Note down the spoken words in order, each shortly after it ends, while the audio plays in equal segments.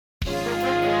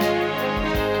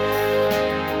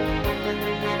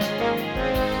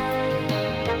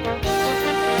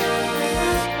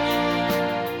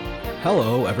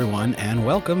Hello, everyone, and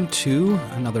welcome to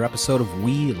another episode of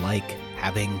We Like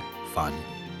Having Fun,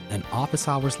 an Office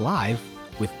Hours Live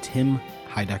with Tim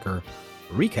Heidecker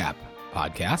recap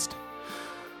podcast.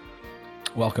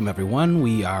 Welcome, everyone.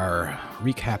 We are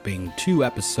recapping two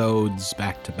episodes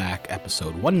back-to-back,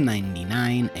 episode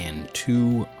 199 and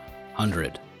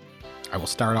 200. I will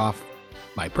start off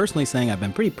by personally saying I've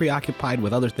been pretty preoccupied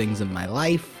with other things in my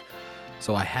life,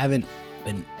 so I haven't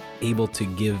been able to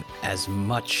give as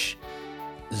much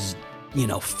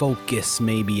focus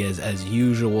maybe as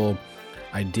usual.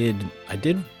 I did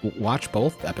watch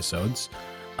both episodes,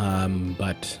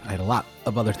 but I had a lot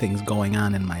of other things going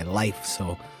on in my life,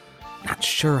 so not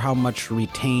sure how much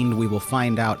retained. We will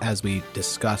find out as we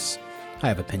discuss. I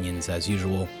have opinions as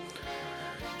usual.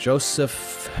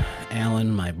 Joseph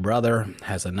Allen, my brother,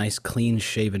 has a nice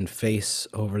clean-shaven face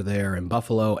over there in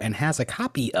Buffalo and has a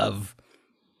copy of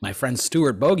my friend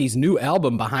Stuart Bogey's new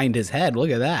album behind his head. Look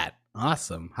at that.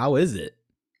 Awesome. How is it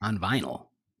on vinyl?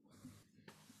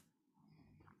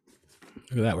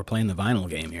 Look at that. We're playing the vinyl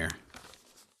game here.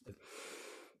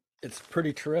 It's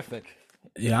pretty terrific.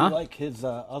 Yeah? If you like his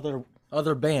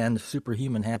other band,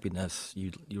 Superhuman Happiness,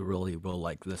 you really will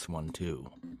like this one too.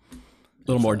 A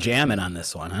little more jamming on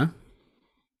this one, huh?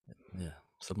 Yeah.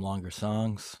 Some longer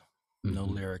songs, no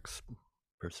lyrics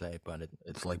per se, but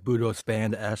it's like Budos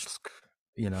Band-esque,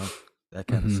 that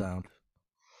kind of sound.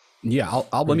 Yeah,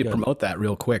 I'll let me promote that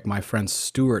real quick. My friend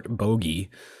Stuart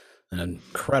Bogey, an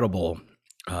incredible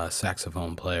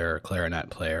saxophone player,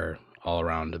 clarinet player,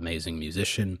 all-around amazing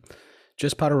musician,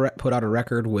 just put out a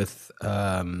record with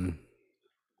Joe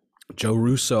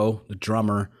Russo, the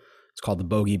drummer. It's called the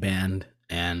Bogey Band,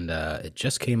 and it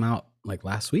just came out like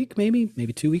last week, maybe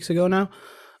 2 weeks ago now.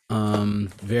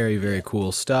 Very, very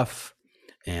cool stuff,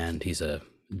 and he's a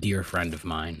dear friend of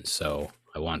mine, so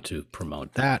I want to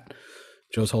promote that.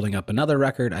 Joe's holding up another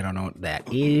record. I don't know what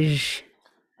that is.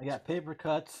 I got Paper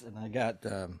Cuts, and I got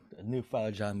a new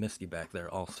Father John Misty back there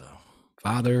also.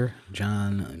 Father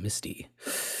John Misty.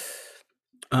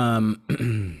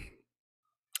 Okay,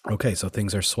 so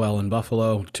things are swell in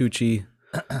Buffalo. Tucci,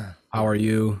 how are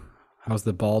you? How's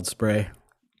the bald spray?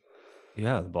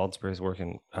 Yeah, the bald spray is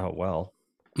working out well.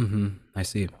 I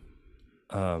see.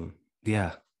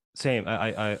 Yeah, same.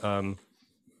 I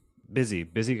busy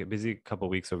couple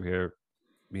weeks over here,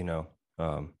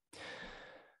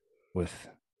 with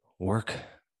work,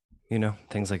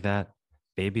 things like that.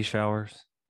 Baby showers.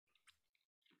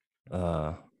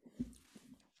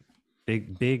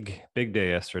 Big day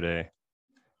yesterday.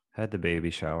 Had the baby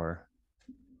shower.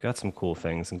 Got some cool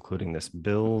things, including this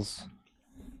Bills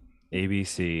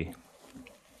ABC.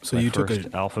 So you took a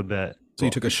alphabet. So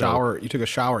you took a shower. You took a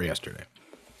shower yesterday.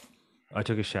 I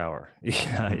took a shower.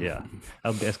 Yeah.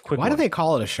 Quick. Why do they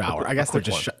call it a shower? I guess they're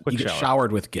just you get shower.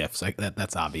 showered with gifts. Like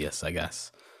that's obvious. I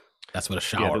guess that's what a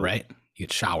shower, right? You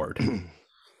get showered.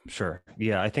 Sure.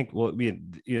 Yeah, I think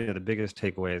the biggest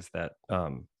takeaway is that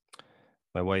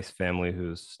my wife's family,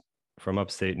 who's from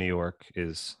upstate New York,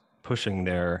 is pushing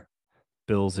their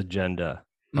Bills agenda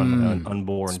on an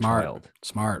unborn child.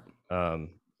 Smart. The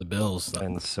Bills,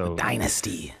 and so the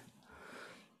dynasty.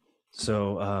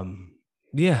 So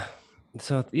yeah.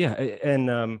 So yeah,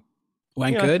 and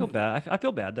went good. I feel bad. I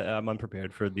feel bad that I'm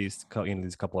unprepared for these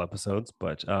couple episodes,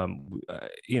 but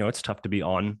it's tough to be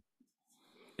on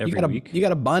every week. You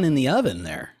got a bun in the oven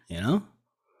there, Yeah,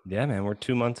 man, we're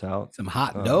 2 months out. Some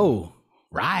hot dough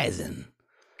rising.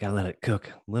 Gotta let it cook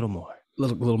a little more.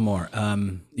 Little more. You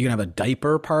gonna have a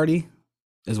diaper party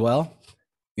as well?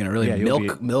 You gonna really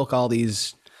milk all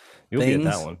these You'll things? be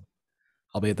at that one.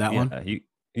 I'll be at that one.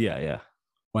 Yeah.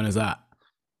 When is that?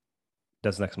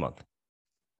 That's next month.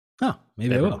 Oh,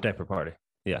 maybe I will. Diaper party.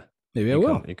 Yeah. Maybe I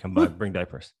will. You come by, bring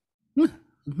diapers.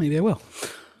 Maybe I will.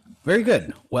 Very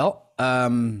good. Well,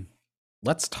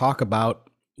 let's talk about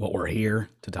what we're here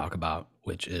to talk about,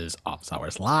 which is Office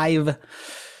Hours Live.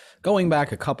 Going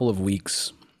back a couple of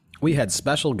weeks, we had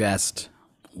special guest,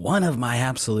 one of my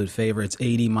absolute favorites,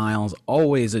 80 Miles,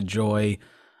 always a joy.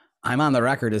 I'm on the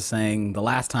record as saying the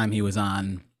last time he was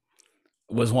on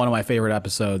was one of my favorite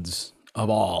episodes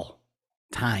of all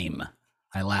time.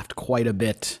 I laughed quite a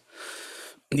bit.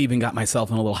 Even got myself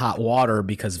in a little hot water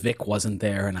because Vic wasn't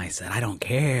there, and I said, I don't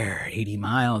care. 80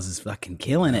 Miles is fucking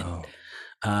killing it.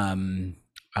 Who's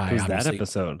that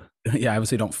episode? Yeah, I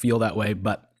obviously don't feel that way,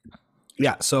 but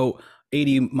yeah, so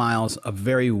 80 Miles, a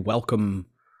very welcome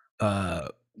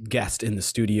guest in the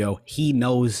studio. He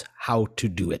knows how to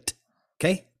do it.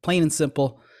 Okay? Plain and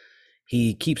simple.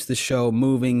 He keeps the show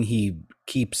moving. He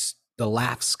keeps the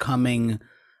laughs coming.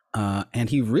 And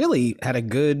he really had a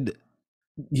good,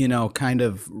 kind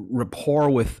of rapport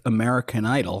with American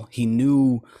Idol. He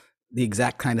knew the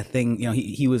exact kind of thing.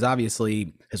 He was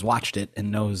obviously has watched it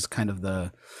and knows kind of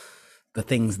the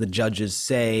things the judges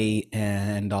say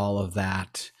and all of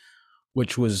that,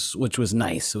 which was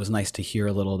nice. It was nice to hear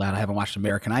a little of that. I haven't watched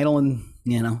American Idol in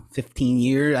 15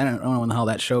 years. I don't know when the hell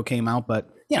that show came out, but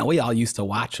we all used to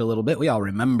watch a little bit. We all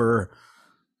remember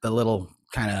the little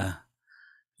kind of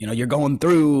you're going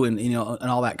through and and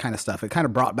all that kind of stuff. It kind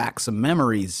of brought back some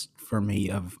memories for me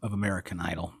of American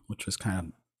Idol, which is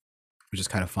kind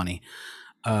of funny.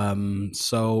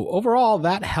 So overall,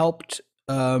 that helped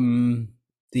the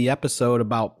episode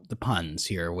about the puns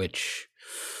here, which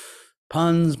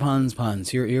puns.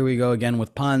 Here we go again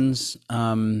with puns.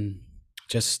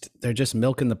 They're just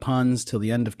milking the puns till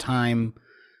the end of time.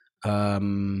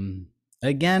 Again,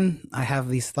 I have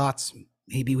these thoughts.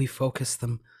 Maybe we focus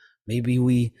them. Maybe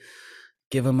we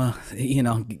give them a,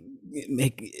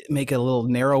 make it a little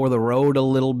narrower the road a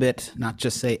little bit, not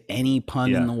just say any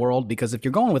pun in the world, because if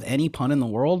you're going with any pun in the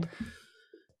world,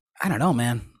 I don't know,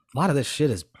 man. A lot of this shit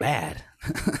is bad.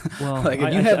 Well, like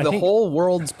if you have the whole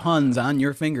world's puns on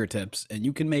your fingertips and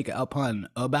you can make a pun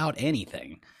about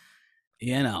anything,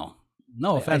 no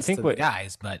offense to the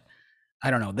guys, but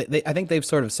I don't know. I think they've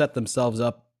sort of set themselves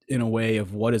up in a way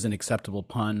of what is an acceptable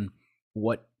pun,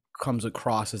 what comes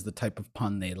across as the type of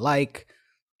pun they like.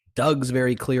 Doug's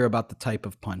very clear about the type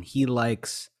of pun he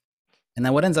likes. And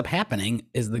then what ends up happening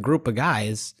is the group of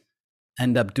guys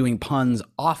end up doing puns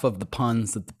off of the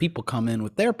puns that the people come in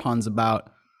with their puns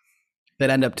about, that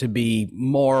end up to be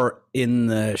more in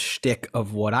the shtick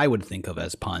of what I would think of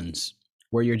as puns,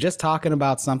 where you're just talking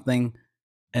about something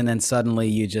and then suddenly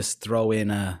you just throw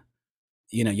in a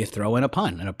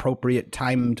pun, an appropriate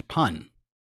timed pun.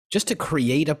 Just to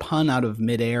create a pun out of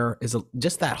midair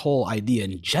just that whole idea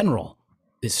in general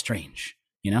is strange,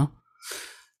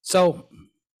 So,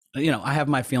 I have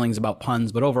my feelings about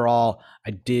puns, but overall,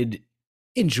 I did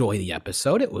enjoy the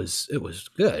episode. It was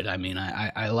good. I mean,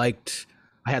 I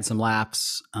had some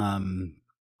laughs. I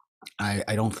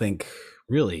don't think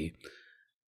really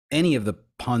any of the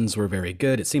puns were very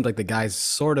good. It seemed like the guys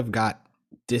sort of got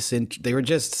they were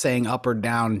just saying up or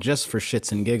down just for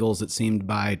shits and giggles, it seemed,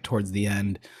 by towards the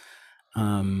end.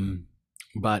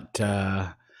 But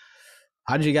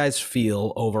how did you guys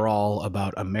feel overall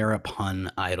about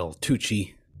Ameripun Idol?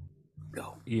 Tucci,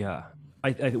 go. Yeah,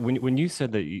 when you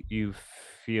said that you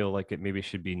feel like it maybe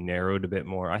should be narrowed a bit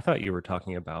more, I thought you were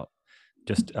talking about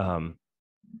just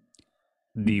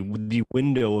the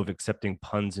window of accepting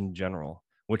puns in general,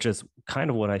 which is kind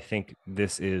of what I think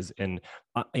this is. And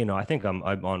I think I'm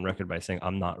on record by saying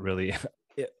I'm not really.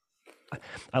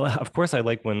 Of course, I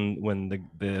like when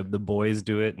the boys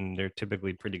do it, and they're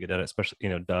typically pretty good at it. Especially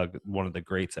Doug, one of the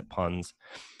greats at puns,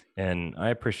 and I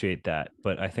appreciate that.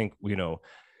 But I think the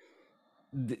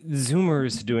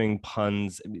Zoomers doing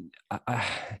puns. I mean,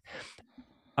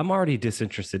 I'm already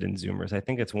disinterested in Zoomers. I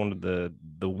think it's one of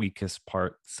the weakest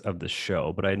parts of the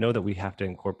show, but I know that we have to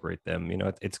incorporate them.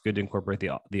 It's good to incorporate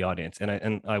the audience.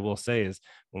 And I will say is,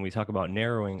 when we talk about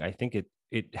narrowing, I think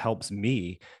it helps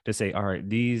me to say, all right,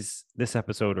 this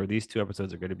episode or these two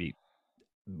episodes are going to be,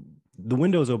 the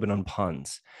window's open on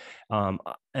puns.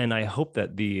 And I hope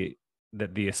that the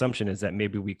assumption is that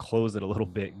maybe we close it a little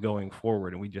bit going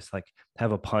forward, and we just like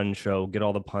have a pun show, get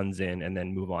all the puns in, and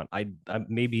then move on. I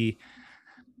maybe,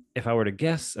 if I were to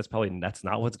guess, that's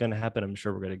not what's going to happen. I'm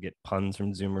sure we're going to get puns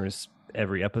from Zoomers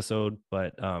every episode,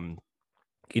 but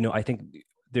I think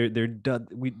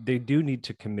they do need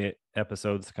to commit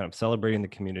episodes to kind of celebrating the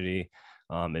community.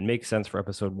 It makes sense for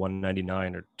episode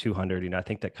 199 or 200. I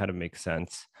think that kind of makes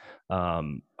sense.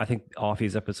 I think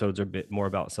Offie's episodes are a bit more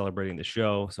about celebrating the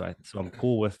show, so I'm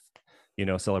cool with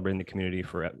celebrating the community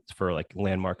for like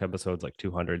landmark episodes like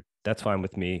 200. That's fine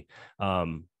with me.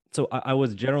 So I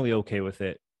was generally okay with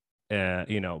it.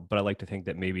 But I like to think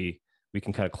that maybe we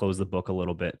can kind of close the book a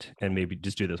little bit and maybe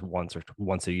just do this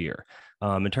once a year.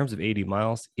 In terms of 80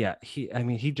 Miles, yeah,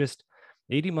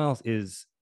 80 Miles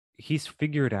he's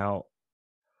figured out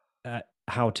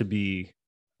how to be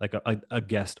like a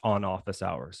guest on office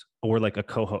hours, or like a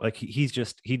co-host. Like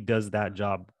he does that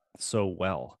job so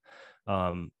well.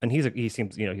 And he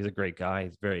seems, he's a great guy.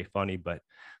 He's very funny, but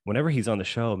whenever he's on the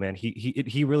show, man,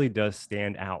 he really does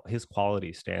stand out. His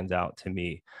quality stands out to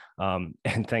me.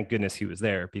 And thank goodness he was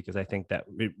there, because I think that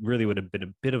it really would have been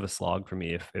a bit of a slog for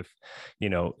me if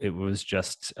it was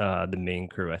just the main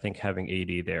crew. I think having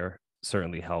 80 there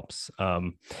certainly helps.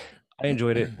 I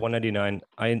enjoyed it. 199.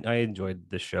 I enjoyed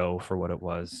the show for what it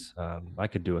was. I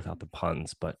could do without the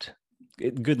puns, but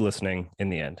good listening in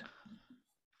the end.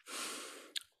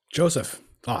 Joseph,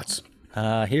 thoughts?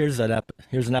 Here's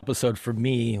an episode for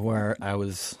me where I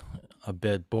was a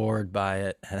bit bored by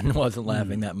it and wasn't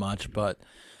laughing that much. But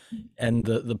and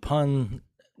the pun,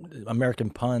 American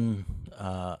pun,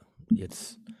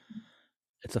 it's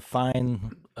a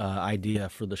fine idea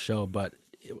for the show, but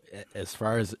as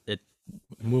far as it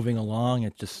moving along,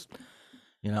 it just,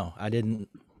 it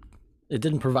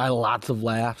didn't provide lots of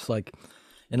laughs. Like,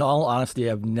 in all honesty,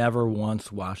 I've never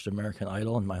once watched American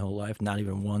Idol in my whole life, not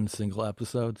even one single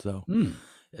episode. So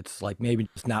it's like maybe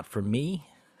it's not for me.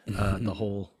 The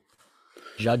whole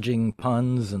judging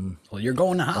puns and Well, you're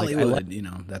going to Hollywood, like,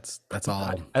 that's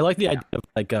all. I like the idea of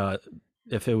like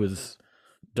if it was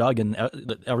Doug and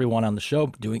everyone on the show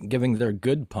giving their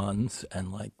good puns,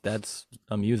 and like that's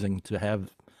amusing. To have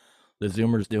the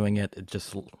Zoomers doing it, it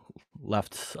just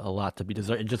left a lot to be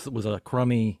desired. It just was a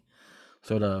crummy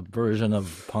sort of version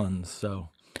of puns. So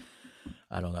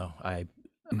I don't know. I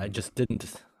just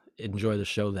didn't enjoy the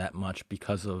show that much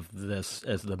because of this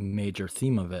as the major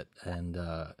theme of it, and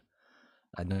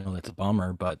I know it's a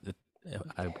bummer, but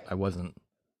I wasn't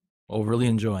overly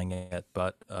enjoying it.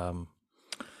 But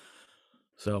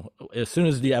so as soon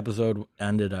as the episode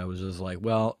ended, I was just like,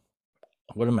 well,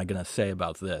 what am I going to say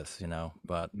about this,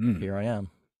 But here I am.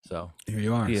 So here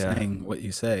you are saying what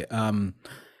you say.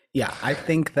 Yeah, I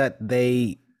think that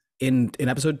they, in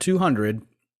episode 200,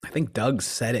 I think Doug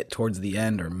said it towards the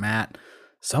end, or Matt,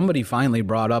 somebody finally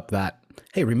brought up that,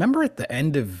 hey, remember at the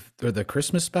end of the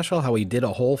Christmas special how we did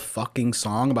a whole fucking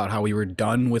song about how we were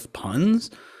done with puns?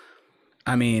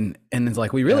 I mean, and it's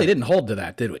like, we really didn't hold to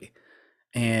that, did we?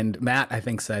 And Matt, I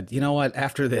think, said, you know what,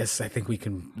 after this, I think we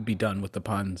can be done with the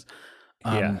puns.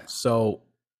 So,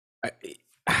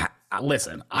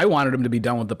 listen, I wanted him to be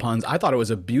done with the puns. I thought it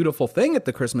was a beautiful thing at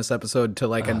the Christmas episode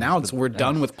to announce we're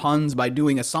done with puns by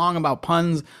doing a song about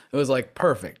puns. It was like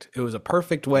perfect. It was a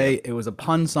perfect way. It was a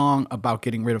pun song about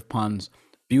getting rid of puns.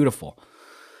 Beautiful.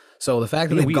 So the fact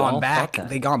that they've gone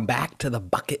back to the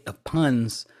bucket of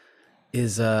puns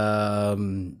is,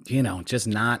 just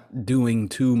not doing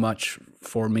too much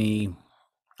for me.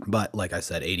 But like I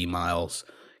said, 80 Miles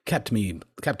kept me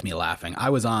laughing. I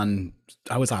was on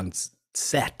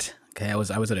set. Okay, I was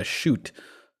at a shoot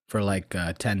for like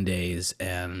 10 days,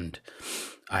 and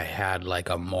I had like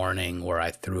a morning where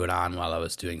I threw it on while I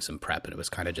was doing some prep, and it was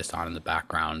kind of just on in the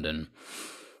background. And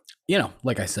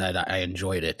like I said, I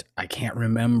enjoyed it. I can't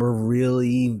remember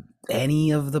really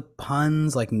any of the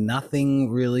puns. Like, nothing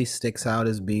really sticks out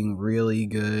as being really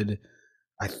good.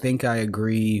 I think I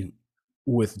agree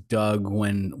with Doug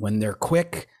when they're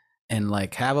quick and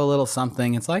like have a little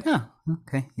something. It's like, oh,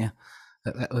 okay, yeah,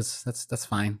 that's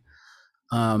fine.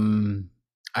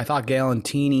 I thought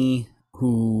Galantini,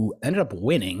 who ended up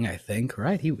winning, I think,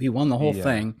 right? He won the whole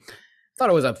thing. Thought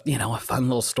it was a fun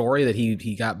little story that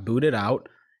he got booted out.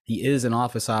 He is an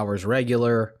Office Hours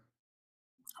regular.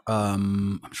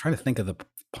 I'm trying to think of the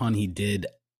pun he did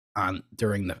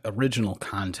during the original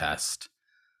contest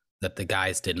that the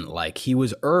guys didn't like. He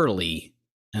was early,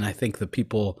 and I think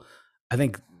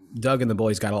Doug and the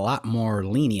boys got a lot more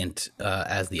lenient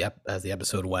as the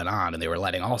episode went on, and they were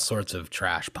letting all sorts of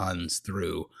trash puns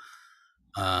through.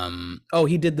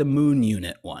 He did the Moon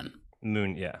Unit one.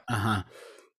 Moon, yeah.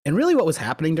 And really what was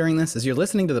happening during this is you're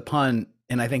listening to the pun,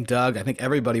 and I think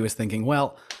everybody was thinking,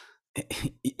 well,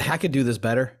 I could do this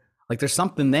better. Like, there's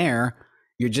something there.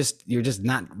 You're just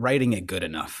not writing it good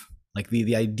enough. Like,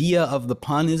 the idea of the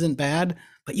pun isn't bad,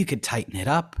 but you could tighten it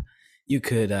up. You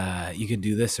could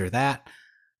do this or that.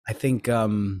 I think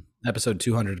episode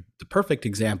 200, the perfect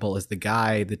example is the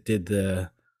guy that did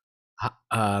the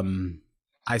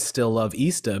I Still Love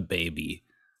Easter Baby,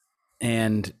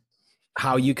 and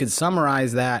how you could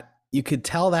summarize that. You could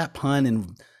tell that pun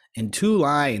in 2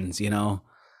 lines, And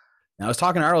I was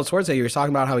talking to Arnold Schwarzenegger. He was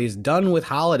talking about how he's done with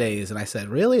holidays, and I said,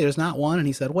 really? There's not one? And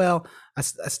he said, well, I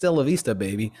still love Easter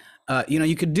Baby.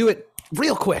 You could do it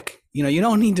real quick. You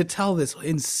don't need to tell this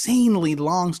insanely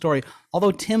long story,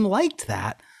 although Tim liked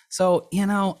that. So,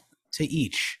 to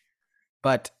each.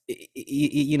 But,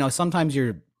 sometimes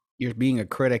you're being a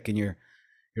critic and you're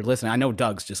listening. I know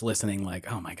Doug's just listening like,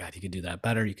 oh my God, you could do that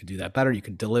better. You could do that better. You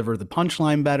could deliver the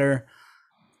punchline better.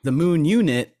 The Moon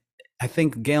Unit, I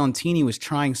think Galantini was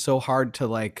trying so hard to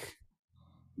like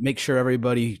make sure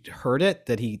everybody heard it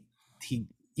that he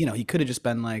could have just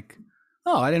been like,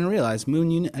 oh, I didn't realize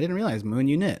Moon Unit.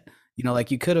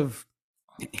 Like, you could have,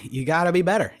 you got to be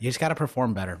better. You just got to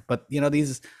perform better. But,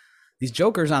 these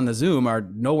jokers on the Zoom are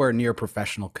nowhere near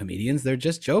professional comedians. They're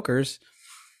just jokers.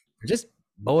 They're just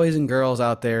boys and girls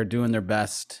out there doing their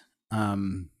best.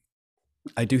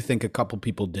 I do think a couple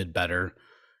people did better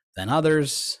than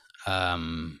others.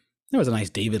 There was a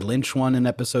nice David Lynch one in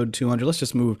episode 200. Let's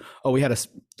just move.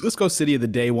 Let's go City of the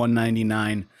Day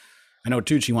 199. I know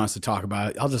Tucci wants to talk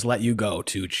about it. I'll just let you go,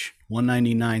 Tooch.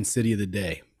 199 City of the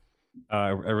Day. I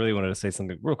really wanted to say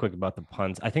something real quick about the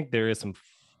puns. I think there is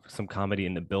some comedy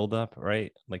in the buildup,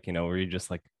 right? Like, where you're just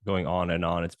like going on and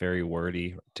on. It's very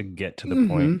wordy to get to the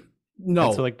point. No,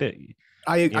 and so like that.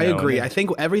 I agree. I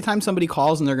think every time somebody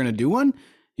calls and they're going to do one,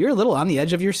 you're a little on the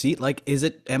edge of your seat. Like,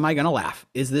 am I going to laugh?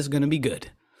 Is this going to be good?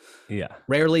 Yeah.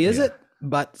 Rarely is it,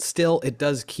 but still it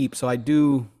does keep. So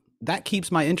that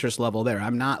keeps my interest level there.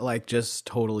 I'm not like just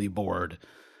totally bored.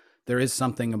 There is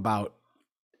something about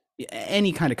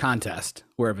any kind of contest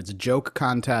where if it's a joke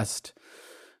contest,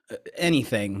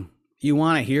 anything, you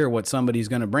want to hear what somebody's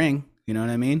going to bring. You know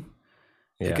what I mean?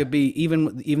 Yeah. It could be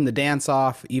even the dance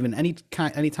off, even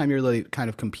anytime you're really kind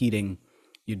of competing,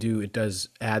 it does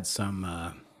add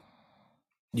some,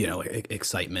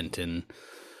 excitement and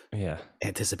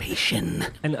anticipation.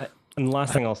 And the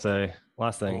last thing I'll say,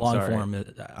 long form.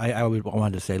 I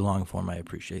wanted to say long form. I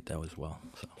appreciate that as well.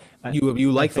 So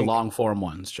you like the long form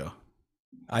ones, Joe?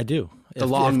 I do. The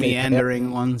long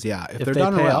meandering ones, yeah. If they're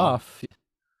done pay well, off,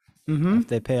 if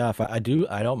they pay off, I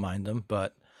don't mind them.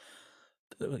 But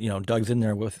Doug's in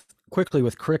there quickly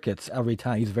with crickets every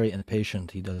time. He's very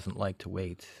impatient. He doesn't like to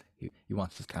wait. He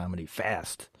wants his comedy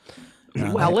fast.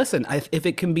 Well, listen, if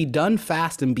it can be done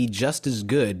fast and be just as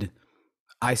good,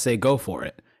 I say go for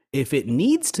it. If it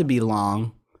needs to be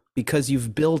long because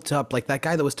you've built up, like that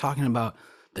guy that was talking about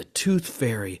the tooth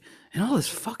fairy and all this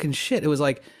fucking shit, it was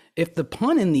like, if the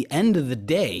pun in the end of the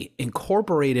day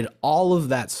incorporated all of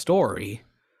that story,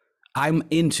 I'm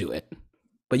into it.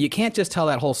 But you can't just tell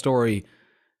that whole story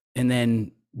and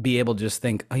then be able to just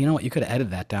think, oh, you know what? You could have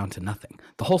edited that down to nothing.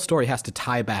 The whole story has to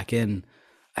tie back in,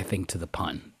 I think, to the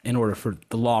pun in order for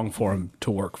the long form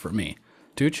to work for me.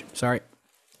 Tooch, sorry.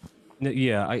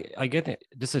 Yeah, I get it.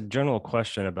 Just a general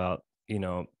question about,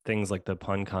 things like the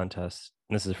pun contest.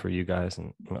 And this is for you guys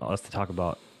and us to talk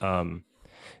about.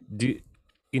 Do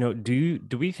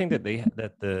we think that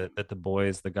the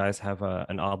boys, the guys have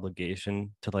an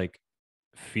obligation to like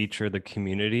feature the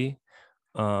community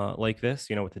like this,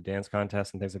 with the dance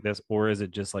contest and things like this, or is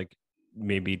it just like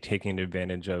maybe taking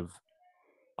advantage of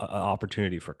an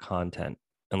opportunity for content?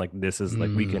 And like this is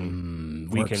like we can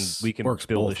works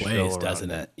build both a show ways,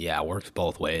 doesn't it? Yeah, works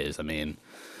both ways. I mean,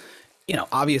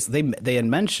 obviously they had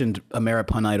mentioned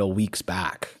Ameripun Idol weeks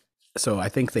back, so I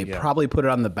think they probably put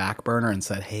it on the back burner and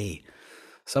said, hey,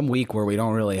 some week where we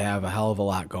don't really have a hell of a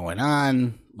lot going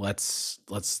on, let's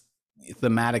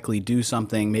thematically do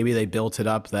something. Maybe they built it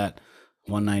up that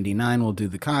 199 will do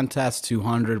the contest,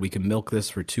 200 we can milk this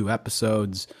for 2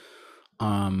 episodes.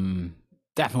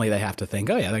 Definitely they have to think,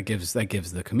 oh yeah, that gives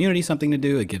the community something to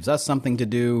do, it gives us something to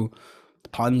do.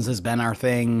 Puns has been our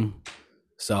thing,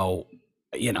 so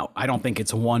I don't think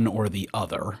it's one or the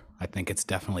other. I think it's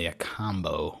definitely a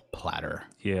combo platter.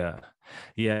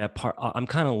 I'm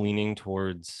kind of leaning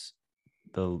towards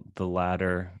the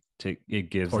latter. It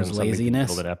gives them something laziness.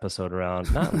 To build an episode around.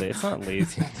 It's not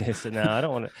laziness. No, I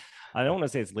don't want to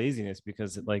say it's laziness,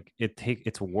 because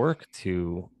it's work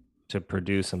to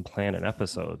produce and plan an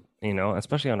episode,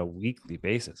 especially on a weekly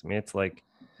basis. I mean, it's like,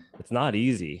 it's not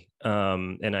easy.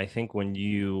 And I think when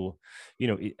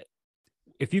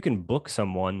if you can book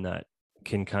someone that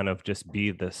can kind of just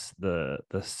be the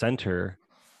center,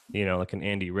 like an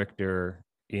Andy Richter,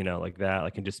 like that,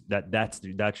 like, and just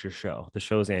that's your show. The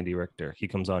show's Andy Richter. He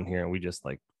comes on here and we just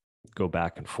like go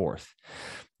back and forth.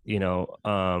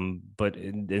 But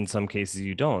in some cases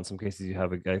you don't. In some cases you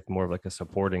have a guy more of like a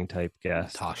supporting type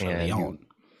guest.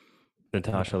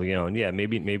 Natasha Lyonne. Yeah,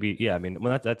 maybe. Yeah, I mean,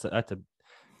 well, that's a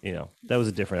that was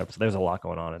a different episode. There's a lot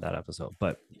going on in that episode,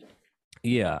 but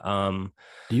yeah.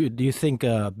 Do you think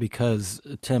because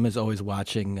Tim is always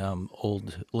watching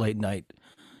old late night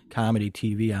comedy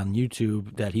TV on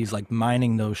YouTube, that he's like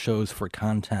mining those shows for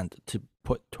content to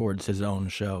put towards his own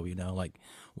show, like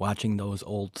watching those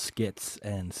old skits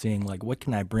and seeing like, what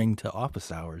can I bring to office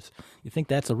hours? You think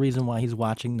that's a reason why he's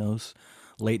watching those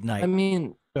late night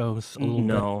shows?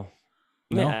 No,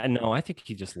 I think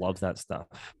he just loves that stuff.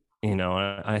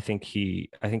 I think he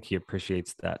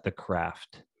appreciates the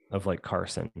craft of like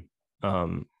Carson.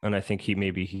 And I think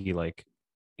maybe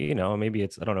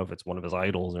it's, I don't know if it's one of his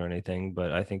idols or anything,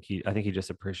 but I think he just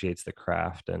appreciates the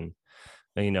craft. And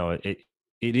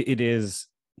it is,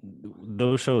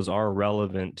 those shows are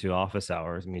relevant to office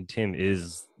hours. I mean, Tim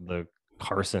is the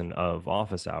Carson of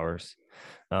office hours.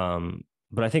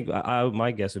 But I think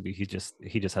my guess would be he just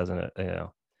has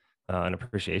an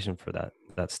appreciation for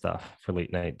that stuff, for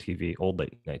late night TV, old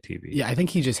late night TV. Yeah, I think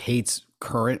he just hates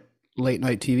current late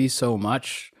night TV so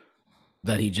much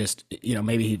that he just,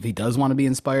 maybe he does want to be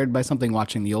inspired by something,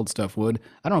 watching the old stuff would.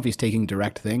 I don't know if he's taking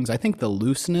direct things. I think the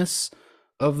looseness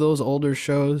of those older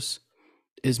shows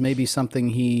is maybe something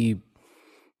he,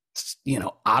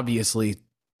 obviously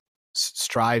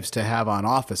strives to have on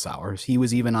office hours. He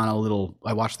was even on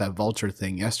I watched that Vulture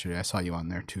thing yesterday. I saw you on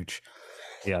there, Tooch.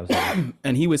 Yeah.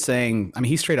 And he was saying,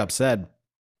 he straight up said,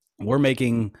 we're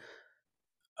doing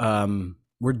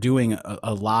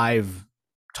a live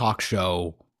talk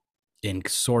show in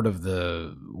sort of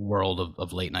the world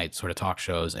of late night sort of talk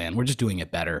shows, and we're just doing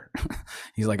it better.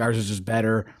 He's like, ours is just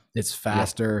better. It's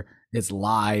faster. Yeah. It's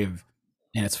live,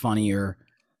 and it's funnier.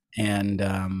 And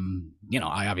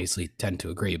I obviously tend to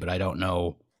agree, but I don't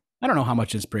know how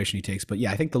much inspiration he takes. But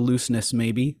yeah, I think the looseness,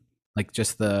 maybe like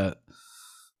just the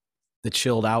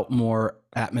chilled out more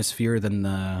atmosphere than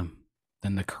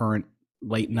the current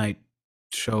late night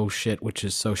show shit, which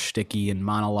is so shticky and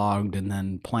monologued and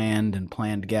then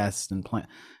planned guests and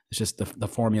it's just the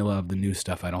formula of the new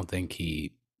stuff. I don't think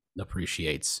he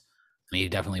appreciates. I mean, he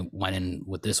definitely went in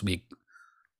with this week,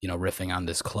 riffing on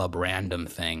this club random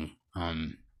thing,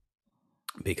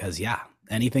 because yeah,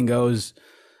 anything goes.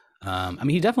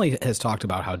 He definitely has talked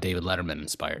about how David Letterman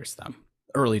inspires them,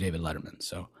 early David Letterman.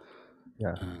 So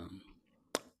yeah.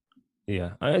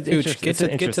 Dude, get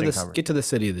to the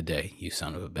city of the day, you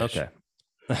son of a bitch. Okay.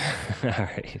 All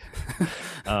right.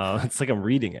 It's like I'm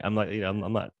reading it. I'm like,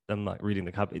 I'm not reading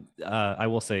the copy. I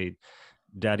will say,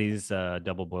 Daddy's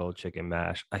double boiled chicken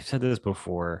mash. I've said this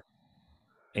before.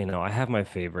 I have my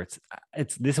favorites.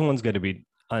 This one's going to be,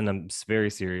 and I'm very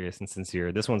serious and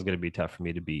sincere. This one's going to be tough for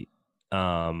me to beat.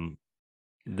 The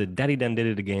Daddy Done did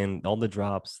it again. All the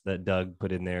drops that Doug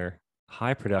put in there,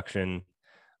 high production.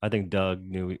 I think Doug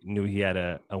knew he had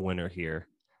a winner here.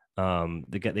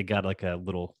 They got like a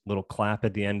little clap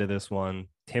at the end of this one.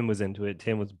 Tim was into it.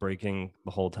 Tim was breaking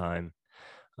the whole time.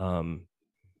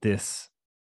 This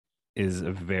is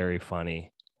a very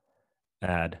funny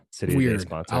ad. City weird. Day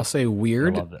sponsor. I'll say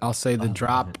weird. I'll say the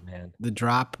drop. The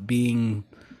drop being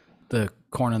the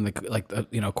corn on the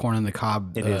corn on the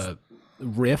cob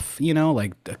riff.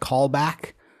 Like a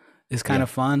callback is kind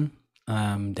of fun.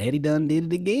 Daddy Done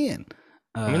did it again.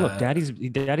 Look, Daddy's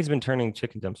been turning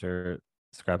chicken dumpster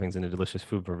scrappings into delicious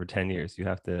food for over 10 years. You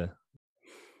have to.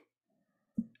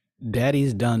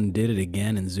 Daddy's Done did it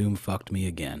again, and Zoom fucked me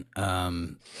again.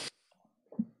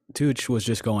 Tooch was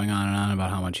just going on and on about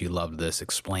how much he loved this.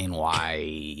 Explain why.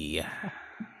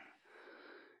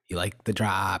 You like the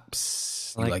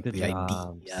drops. You like the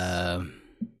idea.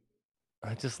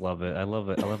 I just love it. I love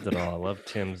it. I loved it all. I love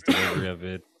Tim's delivery of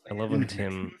it. I love when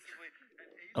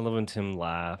Tim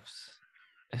laughs.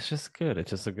 It's just good.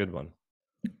 It's just a good one.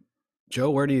 Joe,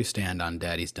 where do you stand on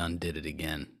Daddy's Done did it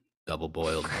again? Double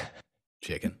boiled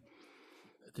chicken.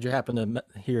 Did you happen to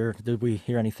hear? Did we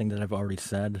hear anything that I've already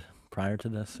said prior to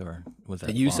this, or was that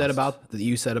that you said about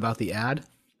the ad?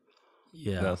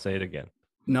 Yeah. No, say it again.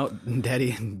 No,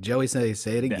 Joey say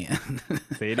it again.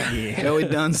 Say it again. Joey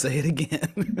Dunn, say it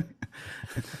again.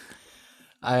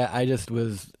 I just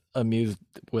was amused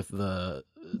with the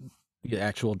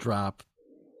actual drop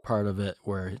part of it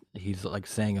where he's like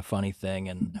saying a funny thing,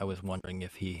 and I was wondering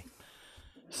if he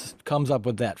comes up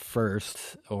with that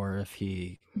first or if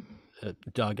he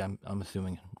Doug I'm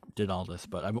assuming did all this,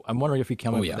 but I'm wondering if he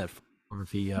came up with that or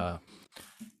if he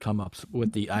come up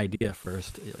with the idea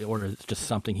first, or it's just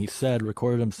something he said,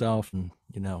 recorded himself, and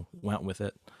went with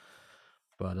it.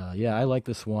 But yeah, I like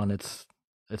this one. It's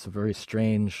a very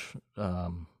strange,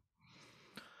 but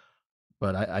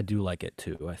I do like it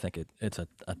too. I think it's a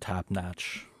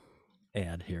top-notch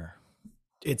ad here.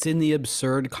 It's in the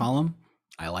absurd column.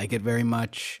 I like it very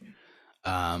much.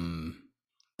 And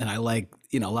I like,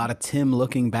 a lot of Tim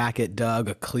looking back at Doug,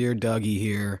 a clear Dougie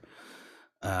here.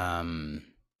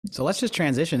 So let's just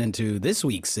transition into this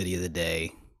week's City of the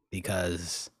Day,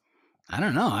 because I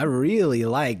don't know, I really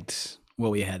liked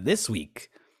what we had this week.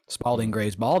 Spalding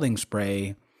Gray's Balding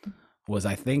Spray was,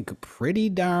 I think, pretty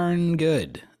darn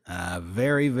good.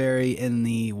 Very, very in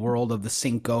the world of the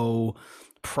Cinco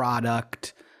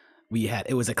product.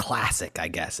 It was a classic, I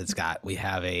guess. We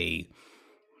have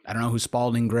I don't know who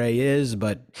Spalding Gray is,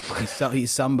 but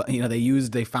he's somebody,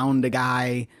 they found a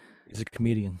guy. He's a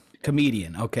comedian.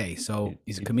 Okay. So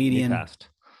he's a comedian.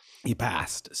 He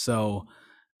passed. So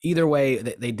either way,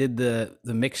 they did the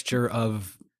mixture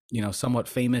of, somewhat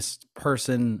famous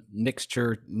person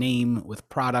mixture name with a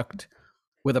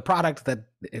product that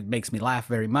it makes me laugh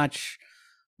very much.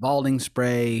 Balding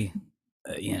spray,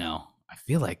 I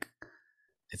feel like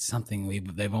it's something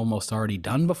they've almost already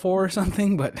done before or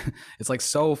something, but it's like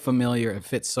so familiar. It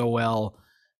fits so well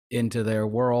into their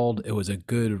world. It was a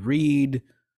good read,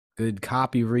 Good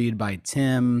copy read by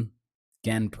Tim.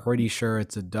 Again, pretty sure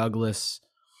it's a Douglas,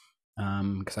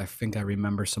 because I think I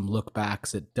remember some look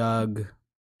backs at Doug.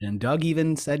 And Doug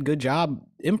even said, good job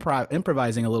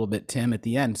improvising a little bit, Tim, at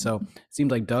the end. So it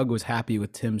seemed like Doug was happy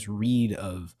with Tim's read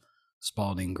of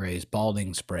Spalding Gray's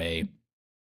Balding Spray.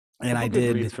 And I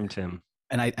did reads from Tim.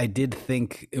 And I did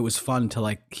think it was fun to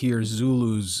like hear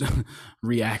Zulu's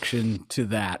reaction to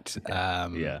that.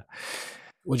 Yeah.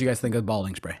 What'd you guys think of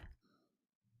Balding Spray?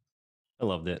 I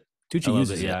loved it. Tucci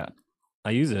uses it. Yeah. I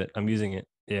use it. I'm using it.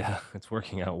 Yeah. It's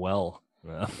working out well.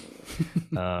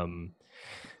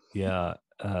 Yeah.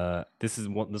 This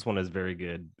one is very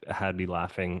good. It had me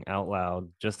laughing out loud,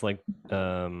 just like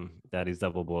Daddy's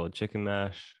Double Boiled Chicken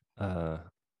Mash.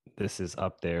 This is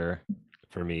up there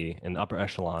for me in the upper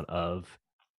echelon of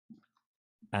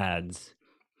ads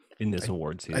in this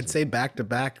award season. I'd say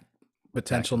back-to-back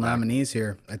potential nominees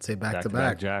here. I'd say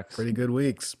back-to-back Jacks. Pretty good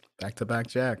weeks. Back-to-back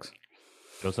Jacks.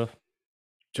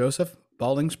 Joseph,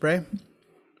 Balding Spray.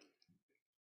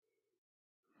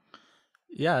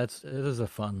 Yeah, it is a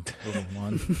fun little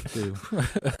one too.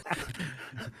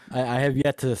 I have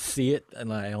yet to see it,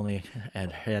 and I only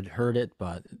had heard it,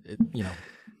 but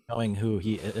knowing who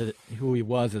he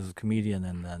was as a comedian,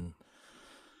 and then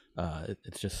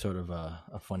it's just sort of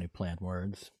a funny play on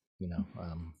words. The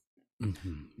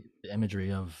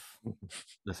imagery of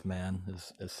this man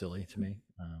is silly to me.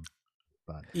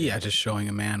 But yeah, just showing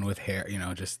a man with hair,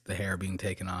 just the hair being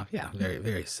taken off. Yeah, very,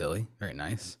 very silly. Very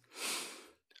nice.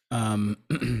 I'm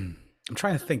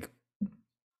trying to think.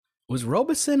 Was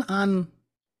Robeson on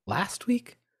last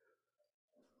week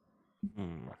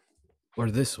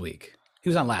or this week? He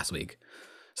was on last week.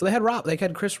 So they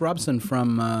had Chris Robson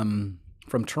from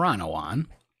Toronto on.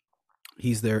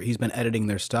 He's there. He's been editing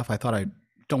their stuff. I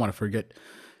don't want to forget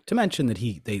to mention that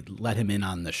they let him in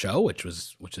on the show, which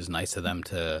is nice of them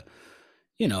to,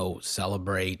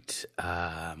 celebrate.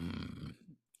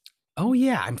 Oh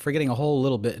yeah, I'm forgetting a whole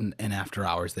little bit in After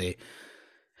Hours. They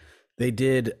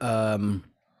did. They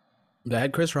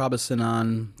had Chris Robinson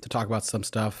on to talk about some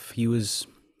stuff. He was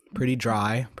pretty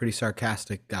dry, pretty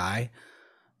sarcastic guy.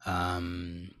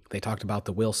 They talked about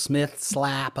the Will Smith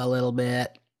slap a little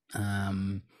bit,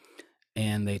 and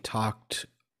they talked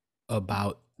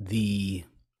about the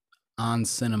On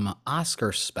Cinema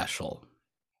Oscar special.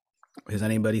 Has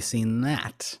anybody seen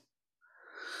that?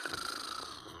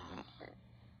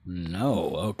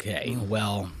 No. Okay.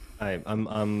 Well,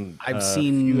 I've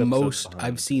seen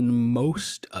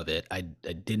most of it. I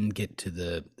didn't get to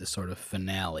the sort of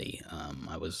finale.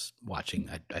 I was watching.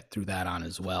 I threw that on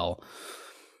as well.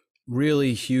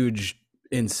 Really huge,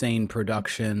 insane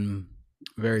production.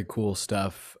 Very cool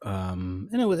stuff. And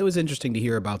it was interesting to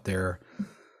hear about their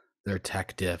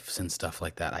tech diffs and stuff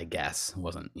like that. I guess it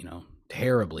wasn't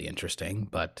terribly interesting,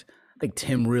 but I think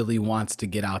Tim really wants to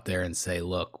get out there and say,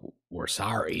 look, we're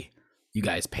sorry. You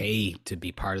guys pay to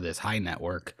be part of this high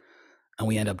network, and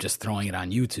we end up just throwing it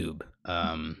on YouTube.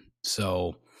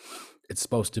 So it's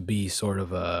supposed to be sort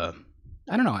of I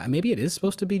don't know, maybe it is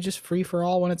supposed to be just free for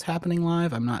all when it's happening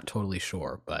live. I'm not totally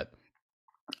sure, but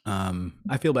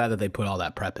I feel bad that they put all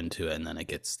that prep into it and then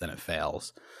it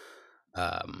fails.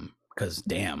 Because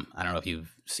damn, I don't know if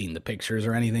you've seen the pictures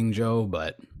or anything, Joe,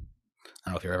 but I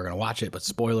don't know if you're ever going to watch it, but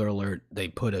spoiler alert, they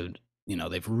put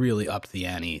they've really upped the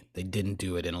ante. They didn't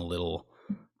do it in a little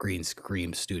green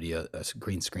screen studio.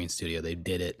 They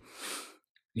did it,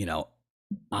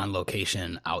 on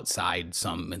location outside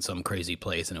in some crazy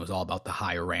place. And it was all about the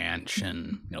high ranch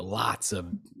and, lots of,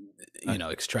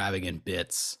 extravagant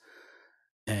bits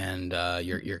and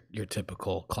your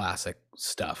typical classic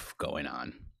stuff going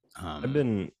on. I've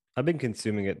been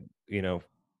consuming it,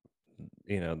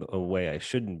 the way I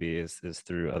shouldn't be is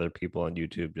through other people on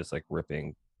YouTube, just like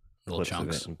ripping little clips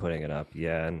chunks of it and putting it up.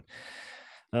 Yeah. And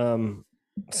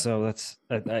so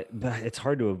it's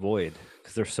hard to avoid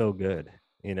because they're so good,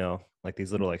 like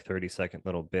these little 30-second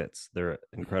little bits. They're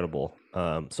incredible.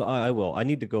 So I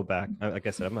need to go back. Like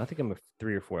I said, I think I'm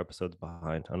 3 or 4 episodes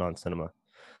behind on Cinema.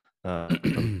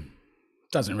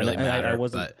 Doesn't really matter. I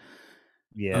wasn't. But,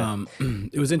 yeah.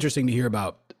 It was interesting to hear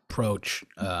about Proch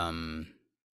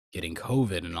getting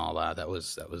COVID and all that. That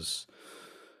was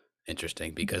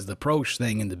interesting because the Proch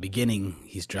thing in the beginning,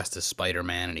 he's dressed as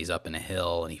Spider-Man and he's up in a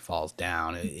hill and he falls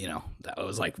down. That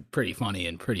was pretty funny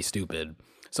and pretty stupid.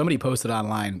 Somebody posted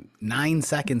online 9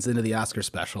 seconds into the Oscar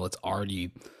special, it's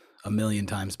already a million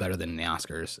times better than the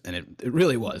Oscars. And it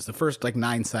really was. The first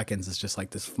 9 seconds is just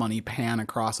this funny pan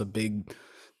across a big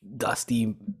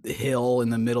dusty hill in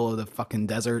the middle of the fucking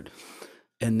desert.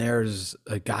 And there's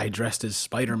a guy dressed as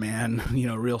Spider-Man,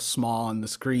 real small on the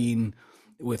screen.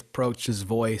 with Proach's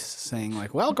voice saying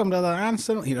like, welcome to the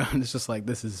Ansel, you know, and it's just like,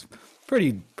 this is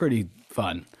pretty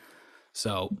fun.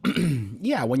 So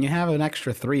yeah, when you have an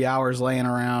extra 3 hours laying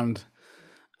around,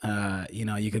 you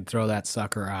know, you could throw that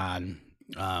sucker on.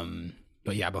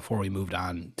 But yeah, before we moved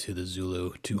on to the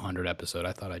Zulu 200 episode,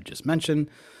 I thought I'd just mention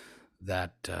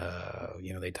that,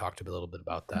 you know, they talked a little bit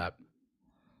about that.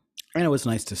 And it was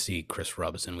nice to see Chris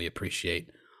Robinson. We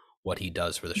appreciate what he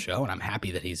does for the show. And I'm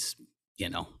happy that he's, you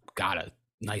know, got a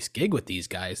nice gig with these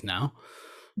guys now.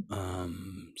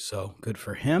 So good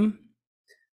for him.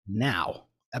 Now,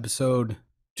 episode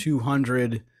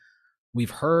 200. We've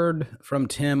heard from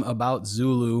Tim about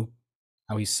Zulu,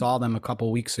 how he saw them a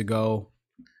couple weeks ago,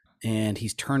 and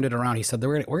he's turned it around. He said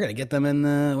we're gonna get them in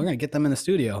the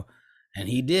studio, and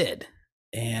he did.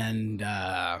 And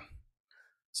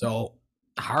so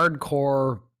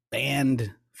hardcore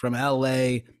band from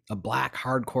LA, a black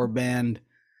hardcore band,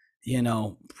 you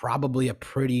know, probably a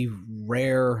pretty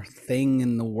rare thing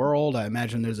in the world. I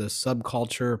imagine there's a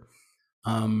subculture.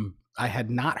 I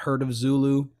had not heard of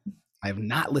Zulu. I have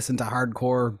not listened to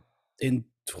hardcore in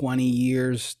 20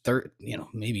 years, you know,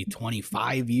 maybe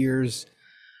 25 years.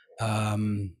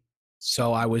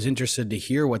 So I was interested to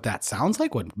hear what that sounds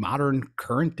like, what modern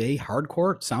current day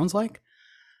hardcore sounds like.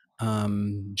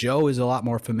 Joe is a lot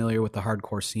more familiar with the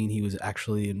hardcore scene. He was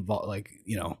actually involved, like,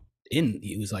 you know,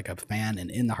 he was like a fan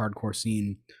and in the hardcore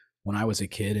scene when I was a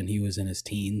kid, and he was in his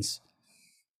teens.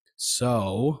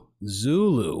 So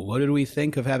Zulu, what did we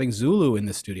think of having Zulu in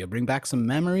the studio? Bring back some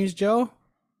memories, Joe?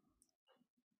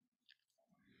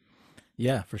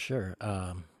 Yeah, for sure.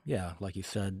 Yeah, like you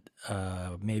said,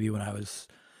 maybe when I was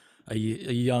a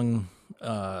young,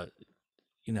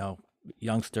 you know,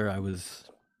 youngster, I was,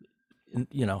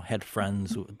 you know, had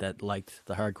friends that liked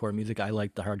the hardcore music. I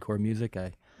liked the hardcore music.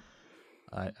 I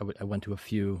went to a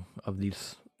few of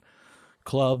these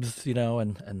clubs, you know,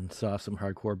 and saw some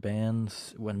hardcore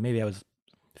bands when maybe I was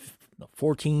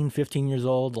 14, 15 years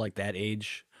old, like that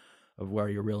age of where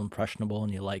you're real impressionable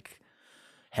and you like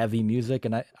heavy music.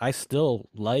 And I still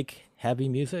like heavy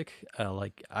music.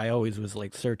 Like I always was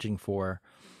like searching for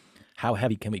how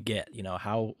heavy can we get, you know,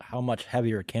 how much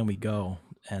heavier can we go?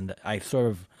 And I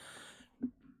sort of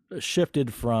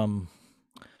shifted from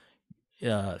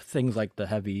things like the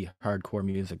heavy hardcore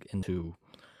music into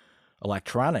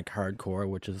electronic hardcore,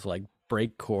 which is like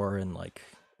breakcore and like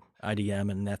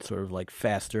IDM and that sort of like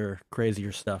faster,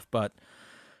 crazier stuff. But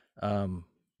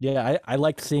yeah, I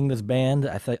liked seeing this band.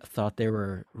 I thought they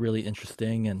were really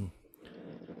interesting, and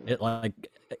it, like,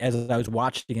 as I was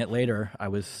watching it later, I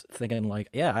was thinking like,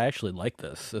 yeah, I actually like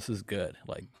this. This is good.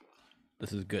 Like,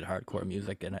 this is good hardcore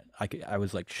music, and I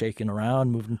was like shaking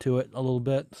around, moving to it a little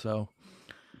bit. So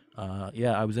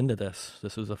yeah, I was into this.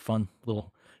 This was a fun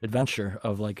little adventure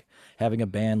of like having a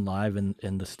band live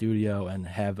in the studio and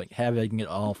having it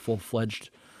all full-fledged,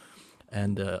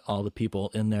 and all the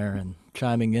people in there and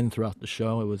chiming in throughout the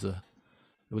show. It was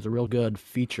a real good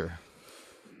feature.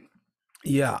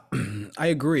 Yeah, I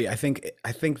agree. I think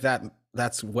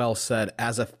that's well said.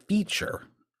 As a feature,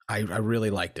 I really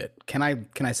liked it. Can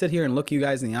I sit here and look you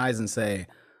guys in the eyes and say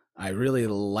I really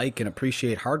like and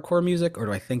appreciate hardcore music, or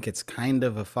do I think it's kind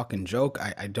of a fucking joke?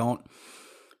 I don't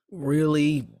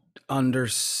really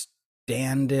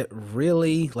understand it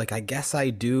really. Like, I guess I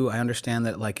do. I understand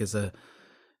that like it's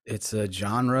a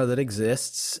genre that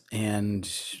exists, and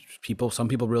some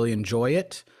people really enjoy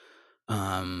it.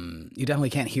 You definitely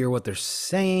can't hear what they're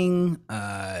saying.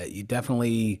 You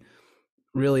definitely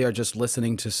really are just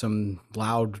listening to some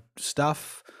loud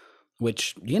stuff,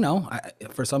 which, you know,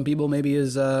 for some people maybe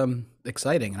is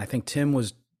exciting. And I think Tim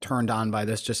was turned on by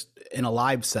this just in a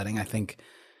live setting. I think,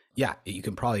 yeah, you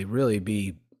can probably really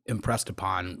be impressed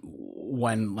upon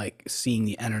when like seeing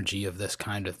the energy of this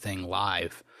kind of thing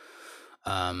live.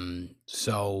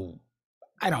 So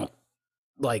I don't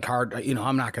like you know,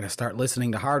 I'm not going to start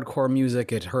listening to hardcore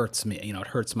music. It hurts me, you know, it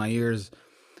hurts my ears.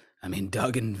 I mean,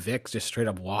 Doug and Vic just straight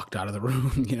up walked out of the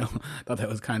room, you know. I thought that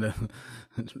was kind of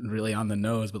really on the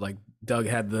nose, but like Doug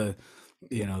had the,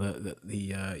 you know,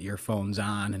 the earphones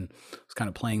on and was kind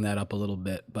of playing that up a little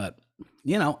bit. But,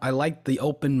 you know, I liked the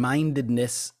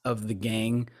open-mindedness of the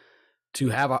gang to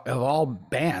have, of all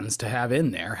bands, to have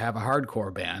in there, have a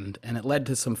hardcore band. And it led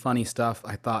to some funny stuff.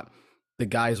 I thought the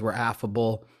guys were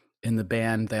affable in the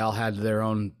band. They all had their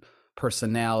own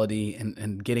personality,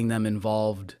 and getting them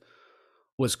involved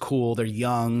was cool. They're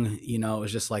young, you know, it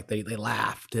was just like they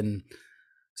laughed. And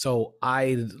so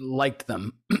I liked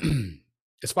them.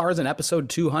 As far as an episode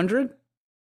 200,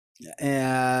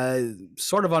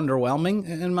 sort of underwhelming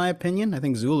in my opinion. I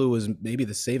think Zulu was maybe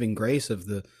the saving grace of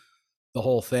the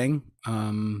whole thing.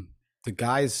 The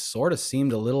guys sort of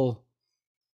seemed a little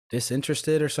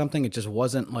disinterested or something. It just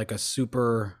wasn't like a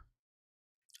super,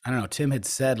 I don't know. Tim had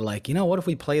said like, what if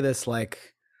we play this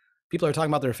like people are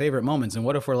talking about their favorite moments, and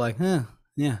what if we're like,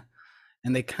 yeah.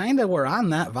 And they kind of were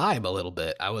on that vibe a little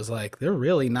bit. I was like, they're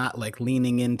really not like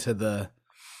leaning into the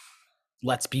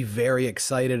let's be very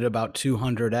excited about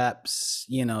 200 eps.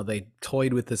 They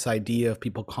toyed with this idea of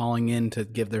people calling in to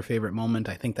give their favorite moment.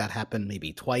 I think that happened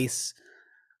maybe twice.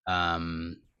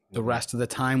 The rest of the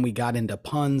time we got into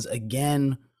puns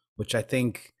again, which I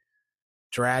think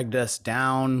dragged us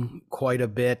down quite a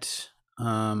bit.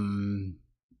 We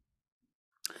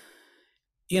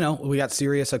got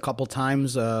serious a couple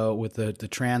times with the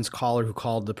trans caller who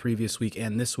called the previous week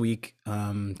and this week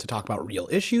to talk about real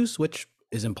issues, which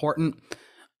is important,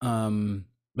 but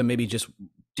maybe just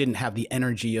didn't have the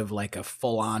energy of like a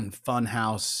full-on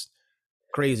funhouse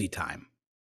crazy time.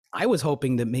 I was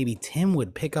hoping that maybe Tim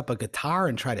would pick up a guitar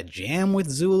and try to jam with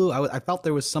Zulu. I felt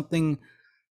there was something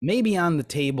maybe on the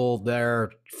table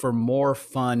there for more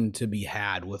fun to be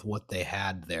had with what they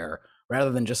had there,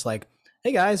 rather than just like,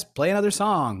 hey guys, play another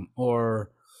song.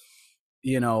 Or,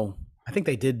 I think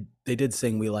they did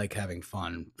sing We Like Having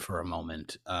Fun for a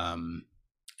moment.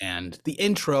 And the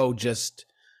intro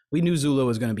we knew Zulu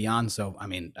was going to be on. So, I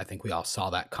mean, I think we all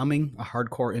saw that coming, a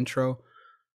hardcore intro.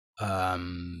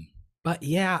 But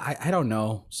yeah, I don't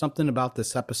know. Something about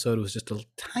this episode was just a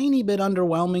tiny bit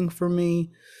underwhelming for me.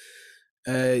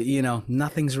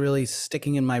 Nothing's really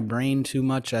sticking in my brain too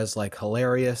much as like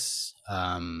hilarious.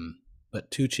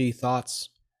 But Tucci, thoughts?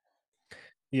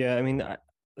 Yeah, I mean,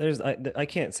 I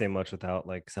can't say much without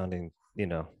like sounding,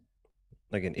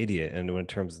 like an idiot. And when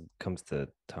comes to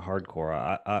hardcore,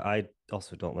 I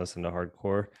also don't listen to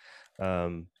hardcore,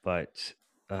 but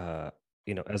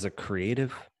as a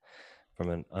creative,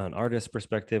 from an artist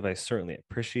perspective, I certainly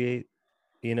appreciate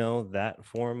that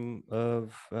form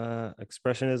of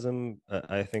expressionism.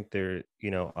 I think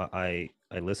I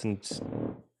listened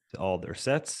to all their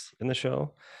sets in the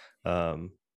show. I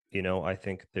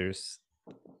think there's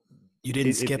you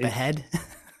didn't skip ahead.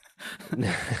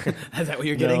 Is that what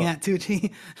you're getting at,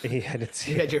 Tucci? Yeah, you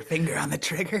had your finger on the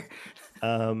trigger.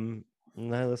 I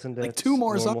listened to like two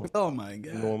more songs. Oh my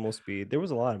god! Normal speed. There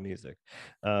was a lot of music.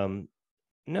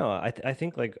 No, I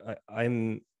think like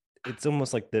I'm. It's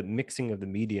almost like the mixing of the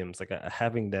mediums, like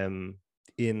having them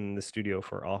in the studio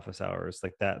for office hours,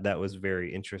 like that was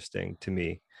very interesting to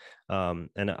me.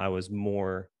 And I was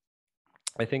more.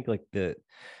 I think like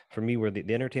for me, where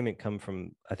the entertainment come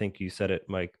from, I think you said it,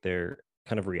 Mike, their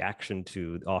kind of reaction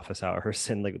to office hours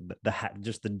and like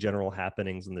just the general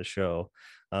happenings in the show,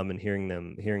 and hearing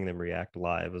them react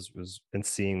live was and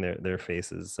seeing their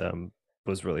faces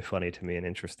was really funny to me and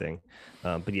interesting.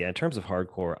 But yeah, in terms of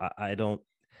hardcore, I don't.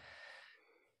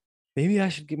 Maybe I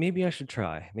should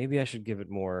try. Maybe I should give it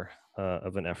more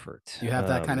of an effort. You have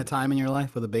that kind of time in your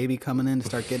life with a baby coming in to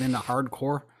start getting into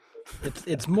hardcore.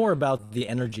 It's more about the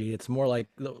energy. It's more like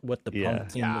what the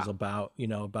punk scene was about,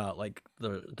 about like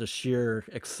the sheer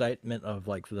excitement of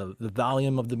like the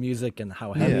volume of the music and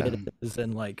how heavy it is.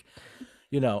 And like,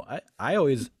 I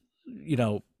always,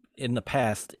 in the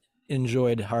past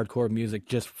enjoyed hardcore music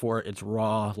just for its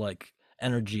raw, like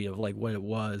energy of like what it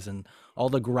was, and all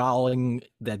the growling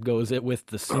that goes with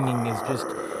the singing is just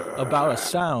about a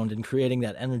sound and creating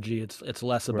that energy. It's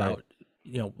less about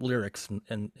lyrics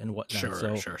and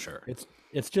whatnot. Sure.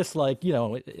 It's just like,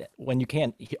 when you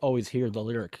can't always hear the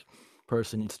lyric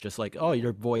person, it's just like, oh,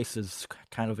 your voice is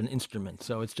kind of an instrument,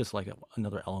 so it's just like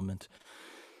another element.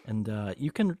 And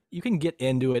you can get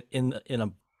into it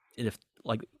if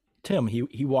like Tim,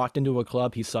 he walked into a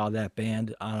club, he saw that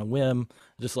band on a whim,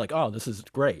 just like, oh, this is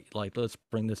great, like let's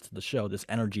bring this to the show, this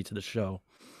energy to the show.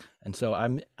 And so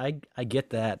I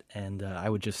get that, and I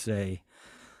would just say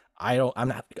I'm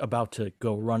not about to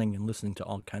go running and listening to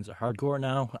all kinds of hardcore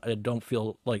now. I don't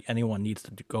feel like anyone needs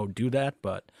to go do that,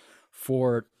 but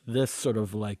for this sort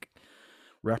of like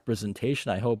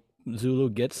representation, I hope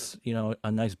Zulu gets,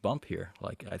 a nice bump here.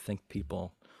 Like I think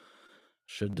people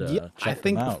should check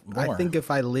them out more. I think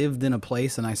if I lived in a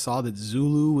place and I saw that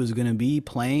Zulu was going to be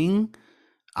playing,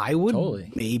 I would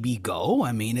maybe go.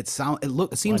 I mean, it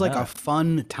seems like a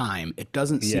fun time. It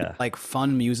doesn't seem like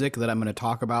fun music that I'm going to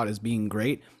talk about as being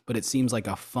great, but it seems like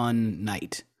a fun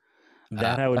night.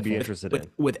 That I would be interested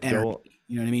in. With energy.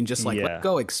 You know what I mean? Just like, let's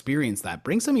go experience that.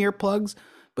 Bring some earplugs,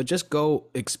 but just go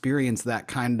experience that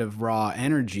kind of raw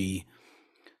energy.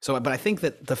 So, but I think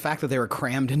that the fact that they were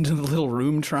crammed into the little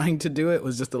room trying to do it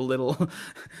was just a little,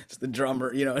 just the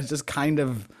drummer, it's just kind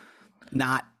of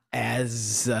not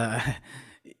as, I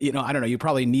don't know. You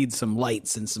probably need some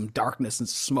lights and some darkness and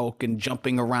smoke and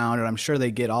jumping around. And I'm sure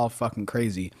they get all fucking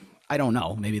crazy. I don't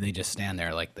know. Maybe they just stand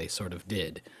there like they sort of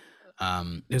did.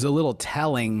 There's a little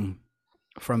telling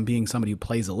from being somebody who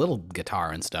plays a little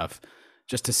guitar and stuff,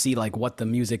 just to see like what the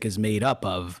music is made up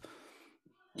of.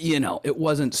 You know, it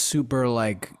wasn't super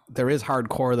like, there is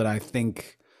hardcore that I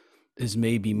think is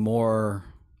maybe more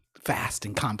fast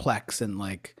and complex and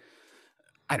like,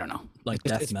 I don't know, like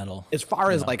death metal. As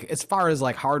far as like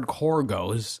hardcore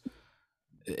goes,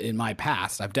 in my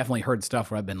past, I've definitely heard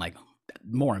stuff where I've been like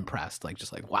more impressed, like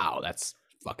just like, wow, that's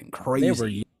fucking crazy. They were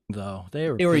young, though. They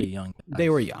were pretty young. They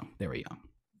were young.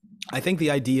 I think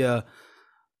the idea,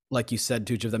 like you said,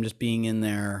 Tooch, of them just being in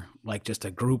there, like just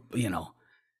a group, you know,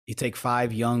 you take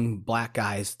 5 young black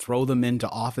guys, throw them into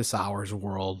Office Hours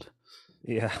world.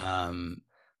 Yeah.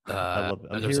 There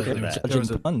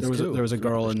was a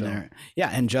girl in there. Yeah.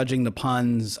 And judging the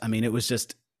puns. I mean, it was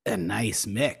just a nice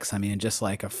mix. I mean, just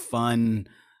like a fun,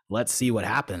 let's see what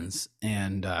happens.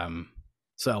 And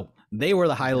so they were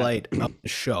the highlight of the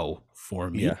show for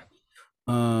me. Yeah.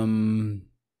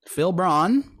 Phil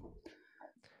Braun,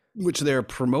 which they're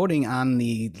promoting on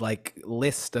the like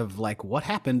list of like what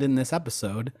happened in this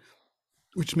episode,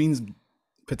 which means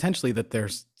potentially that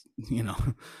there's, you know,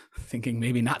 thinking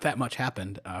maybe not that much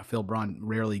happened. Phil Braun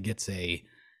rarely gets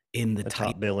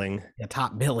top billing.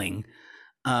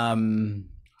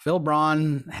 Phil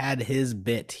Braun had his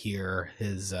bit here,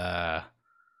 his what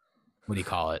do you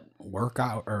call it?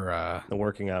 Workout or the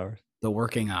working hours. The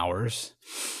working hours.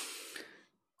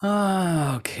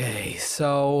 Okay,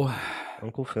 so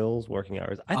Uncle Phil's working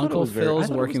hours. I Uncle Phil's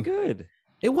working. Good.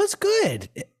 It was good.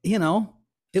 You know,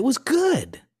 it was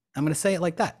good. I'm gonna say it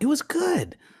like that. It was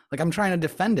good. Like, I'm trying to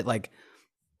defend it. Like,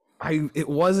 it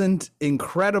wasn't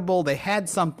incredible. They had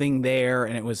something there,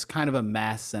 and it was kind of a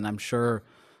mess. And I'm sure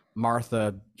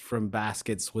Martha from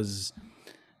Baskets was,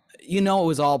 you know, it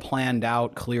was all planned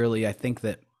out clearly. I think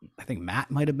Matt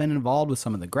might have been involved with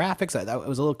some of the graphics. I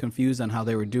was a little confused on how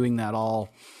they were doing that all.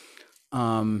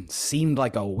 Seemed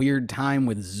like a weird time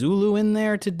with Zulu in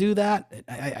there to do that.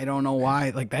 I don't know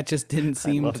why. Like, that just didn't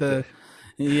seem to. It.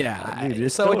 Yeah.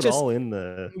 Dude, so it just all in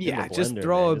the blender, just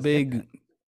throw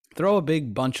throw a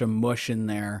big bunch of mush in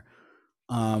there.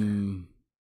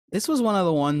 This was one of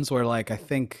the ones where like I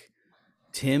think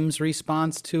Tim's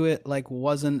response to it like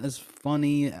wasn't as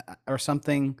funny or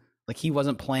something. Like he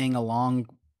wasn't playing along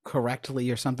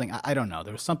correctly or something. I don't know.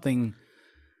 There was something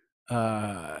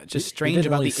just strange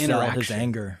about the interaction. His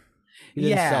anger. He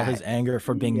didn't sell his anger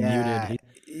for being muted.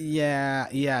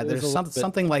 There's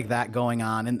something like that going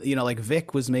on, and you know, like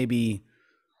Vic was maybe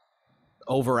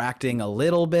overacting a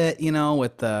little bit, you know,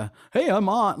 with the "Hey, I'm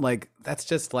on." Like that's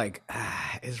just like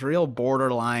it's real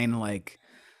borderline. Like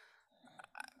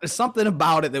there's something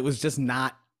about it that was just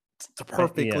not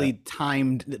perfectly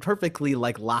timed, perfectly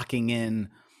like locking in.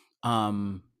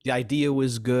 The idea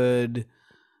was good.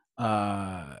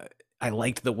 I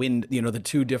liked the the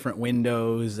 2 different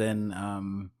windows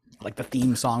and like the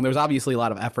theme song. There was obviously a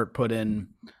lot of effort put in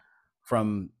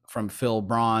from Phil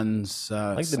Braun's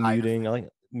I like the muting. I like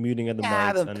muting of the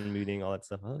mics, unmuting, all that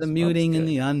stuff. The muting and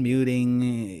the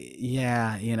unmuting.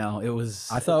 Yeah, you know, it was.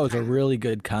 I thought it was a really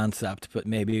good concept, but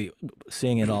maybe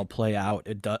seeing it all play out,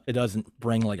 it doesn't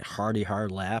bring like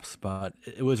hard laughs, but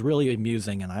it was really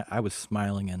amusing, and I was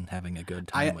smiling and having a good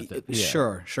time with it.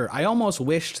 Yeah. Sure. I almost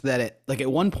wished that it, like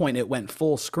at one point, it went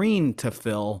full screen to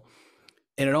Phil,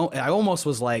 and I almost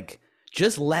was like,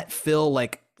 just let Phil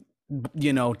like,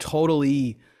 you know,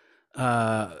 totally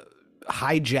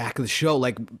hijack the show.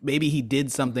 Like maybe he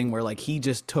did something where like he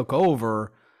just took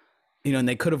over, you know, and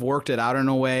they could have worked it out in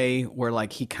a way where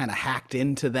like he kind of hacked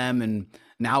into them and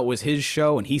now it was his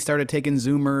show and he started taking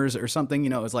Zoomers or something. You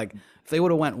know, it was like if they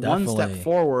would have went one step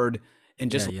forward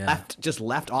and just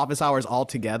left Office Hours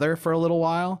altogether for a little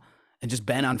while and just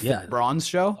been on Phil Braun's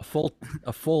show,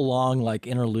 a full long like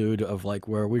interlude of like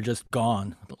where we're just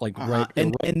gone, like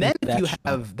and then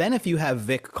if you have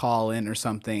Vic call in or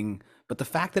something. But the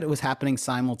fact that it was happening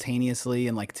simultaneously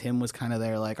and like Tim was kind of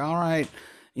there like, all right,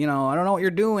 you know, I don't know what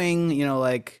you're doing. You know,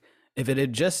 like if he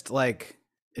had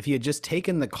just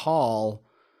taken the call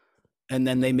and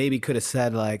then they maybe could have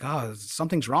said like, oh,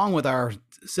 something's wrong with our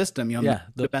system. You know,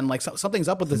 been like something's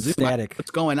up with the Zoom.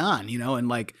 What's going on? You know, and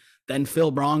like then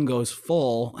Phil Braun goes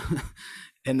full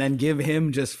and then give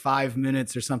him just 5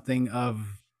 minutes or something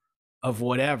of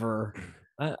whatever.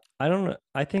 I don't know.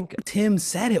 I think Tim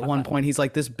said at one point, he's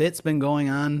like, this bit's been going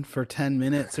on for 10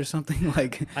 minutes or something.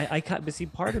 Like I can't, but see,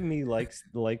 part of me likes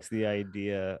the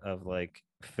idea of like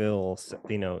Phil,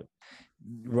 you know,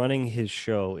 running his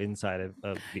show inside of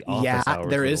the Office Hours.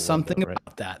 There is something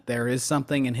about that. There is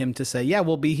something in him to say, yeah,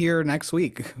 we'll be here next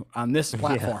week on this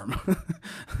platform.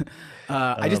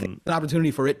 I just think it's an opportunity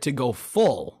for it to go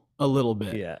full a little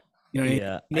bit. Yeah. You know,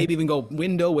 Yeah, maybe even go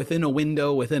window within a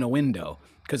window within a window.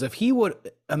 Because if he would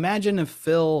imagine if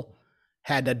Phil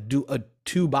had to do a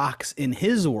 2-box in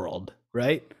his world,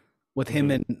 right, with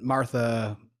him and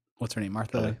Martha, what's her name,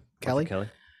 Martha Kelly? Kelly.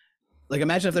 Like,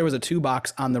 imagine if there was a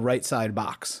 2-box on the right side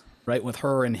box, right, with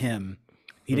her and him.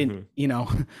 He didn't, you know,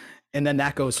 and then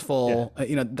that goes full.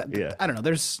 You know, I don't know.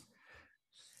 There's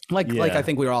like I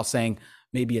think we were all saying,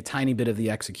 maybe a tiny bit of the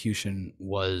execution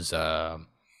was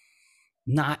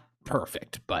not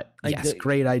perfect, but yes,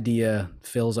 great idea.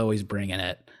 Phil's always bringing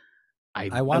it.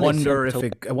 I wonder if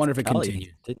it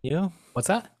continued. Didn't you? What's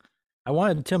that? I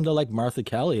wanted Tim to like Martha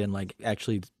Kelly and like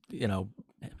actually, you know,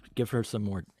 give her some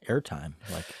more airtime.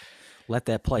 Like, let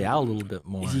that play out a little bit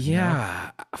more. Yeah. You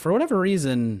know? For whatever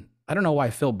reason, I don't know why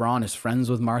Phil Braun is friends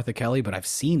with Martha Kelly, but I've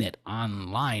seen it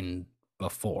online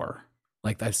before.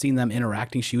 Like, I've seen them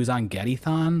interacting. She was on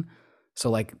Gettython. So,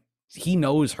 like, he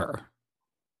knows her.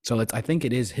 So I think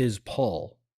it is his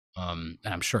pull. And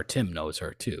I'm sure Tim knows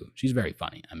her too. She's very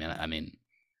funny. I mean,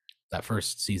 that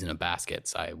first season of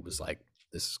Baskets, I was like,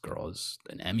 this girl is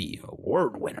an Emmy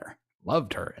Award winner.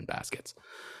 Loved her in Baskets.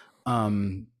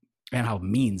 And how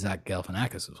mean Zach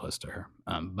Galifianakis was to her.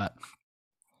 But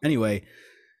anyway,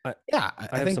 I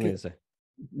have think something to say.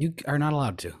 You are not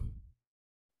allowed to.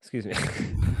 Excuse me.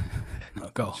 No,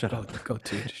 go. Shut up. Go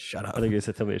to. Shut up. I think you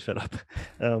said tell me to shut up.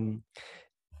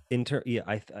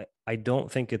 I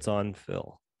don't think it's on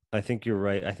Phil. I think you're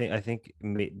right. I think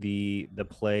the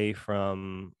play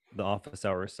from the office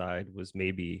hours side was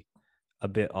maybe a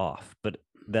bit off, but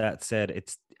that said,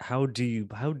 it's how do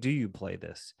you play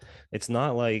this? It's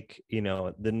not like, you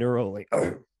know, the neuro.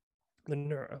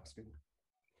 Excuse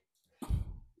me.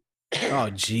 Oh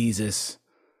Jesus!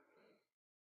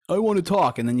 I want to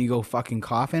talk, and then you go fucking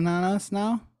coughing on us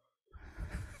now.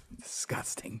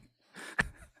 Disgusting.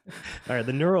 All right,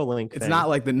 the Neuralink. It's not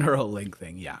like the Neuralink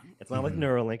thing. Yeah, it's not like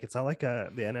Neuralink. It's not like the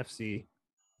NFC.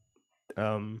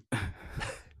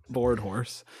 Board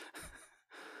horse.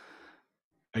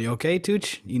 Are you okay,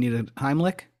 Tooch? You need a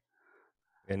Heimlich?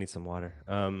 I need some water.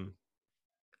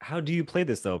 How do you play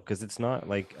this though? Because it's not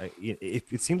like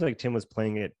it seems like Tim was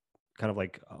playing it kind of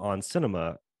like on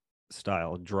cinema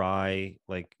style, dry,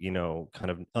 like, you know,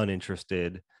 kind of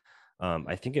uninterested.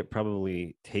 I think it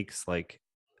probably takes like,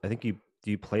 I think do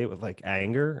you play it with like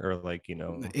anger or like, you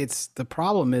know? It's the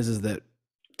problem is that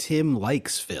Tim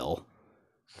likes Phil,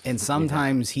 and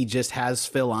sometimes he just has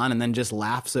Phil on and then just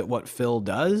laughs at what Phil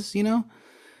does, you know?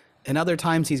 And other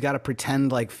times he's got to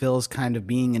pretend like Phil's kind of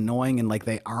being annoying and like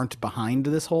they aren't behind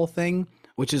this whole thing,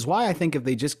 which is why I think if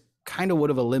they just kind of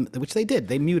would have eliminated, which they did,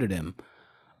 they muted him.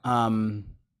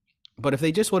 But if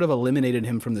they just would have eliminated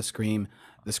him from the screen,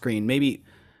 maybe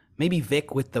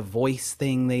Vic with the voice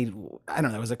thing, I don't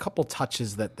know, there was a couple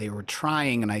touches that they were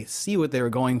trying, and I see what they were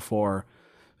going for.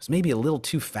 It was maybe a little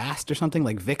too fast or something.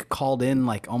 Like Vic called in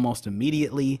like almost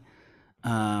immediately.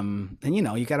 And you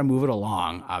know, you got to move it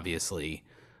along, obviously.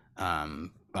 But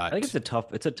I think it's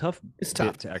tough bit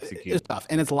to execute. It's tough,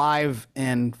 and it's live,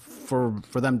 and for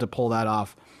them to pull that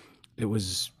off, it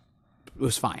was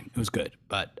fine. It was good,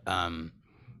 but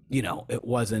you know, it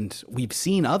wasn't. We've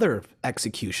seen other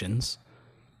executions.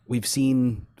 We've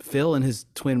seen Phil and his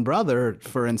twin brother,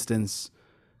 for instance,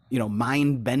 you know,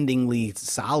 mind-bendingly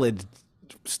solid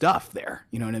stuff there.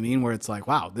 You know what I mean? Where it's like,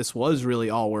 wow, this was really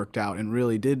all worked out and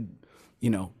really did, you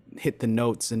know, hit the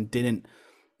notes and didn't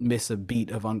miss a beat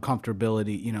of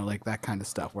uncomfortability, you know, like that kind of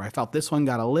stuff, where I felt this one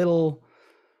got maybe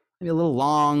a little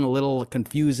long, a little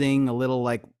confusing, a little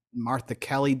like Martha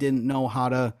Kelly didn't know how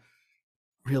to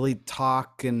really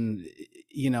talk, and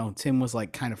you know, Tim was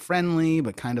like kind of friendly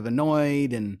but kind of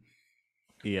annoyed. And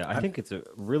yeah, I think it's a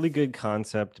really good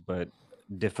concept but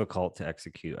difficult to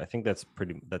execute. I think that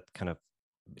kind of,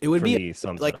 it would be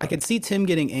like, I could see Tim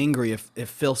getting angry if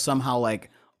Phil somehow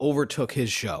like overtook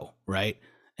his show, right?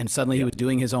 And suddenly he was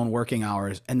doing his own working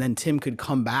hours, and then Tim could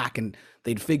come back and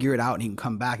they'd figure it out, and he can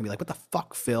come back and be like, what the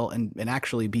fuck, Phil? And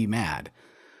actually be mad.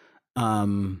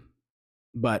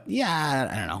 But yeah,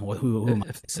 I don't know who am I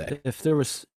to say. If there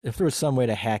was some way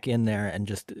to hack in there and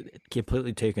just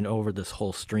completely taken over this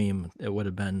whole stream, it would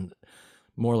have been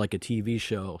more like a TV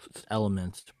show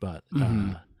elements. But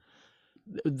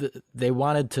they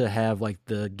wanted to have like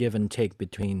the give and take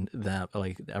between that,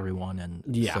 like everyone, and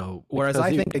so. Whereas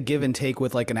I think a give and take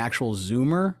with like an actual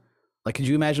Zoomer, like, could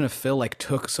you imagine if Phil like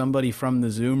took somebody from the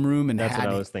Zoom room and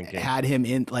had him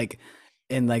in like,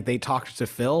 and like they talked to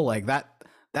Phil like that?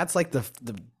 That's like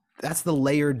that's the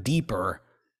layer deeper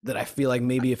that I feel like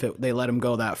maybe if they let him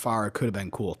go that far, it could have been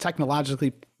cool.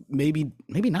 Technologically, maybe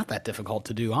not that difficult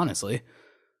to do, honestly.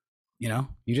 You know,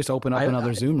 you just open up I- another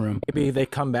I- Zoom room. Maybe they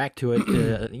come back to it,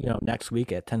 next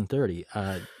week at 10:30.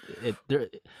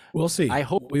 We'll see. I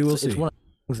hope we will it's see. one of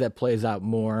the things that plays out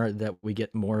more, that we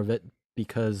get more of it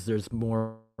because there's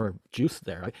more juice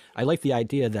there. I like the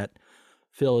idea that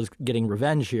Phil is getting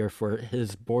revenge here for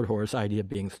his board horse idea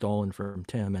being stolen from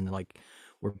Tim, and like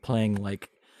we're playing like,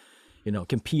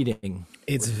 competing.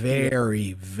 It's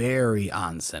very, very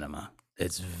on cinema.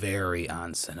 It's very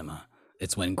on cinema.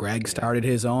 It's when Greg started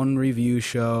his own review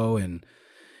show, and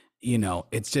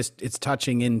it's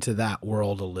touching into that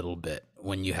world a little bit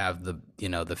when you have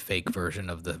the fake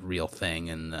version of the real thing,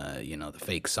 and the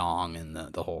fake song and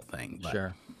the whole thing. But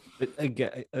Sure. But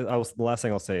again, the last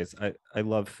thing I'll say is I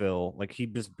love Phil. Like he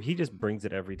just brings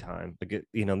it every time. Like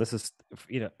this is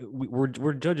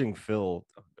we're judging Phil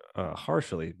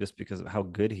harshly just because of how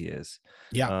good he is.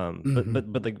 Yeah.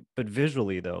 But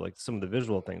visually though, like some of the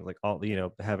visual things, like all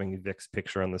having Vic's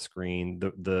picture on the screen,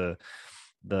 the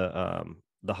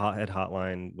Hothead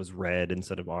hotline was red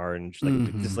instead of orange,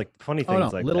 like just like funny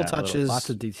things like little that, touches, lots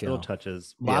of detail, little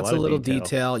touches, lots a of lot little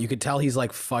detail. You could tell he's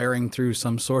like firing through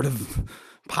some sort of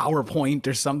PowerPoint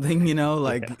or something,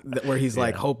 where he's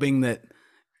like hoping that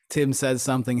Tim says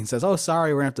something and says, "Oh,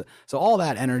 sorry, we're gonna have to." So all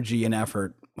that energy and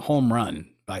effort, home run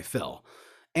by Phil.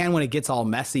 And when it gets all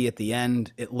messy at the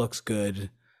end, it looks good.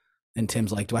 And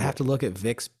Tim's like, "Do I have to look at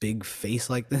Vic's big face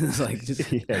like this? Like, just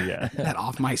get that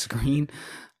off my screen."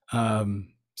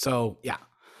 So yeah,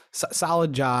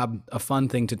 solid job. A fun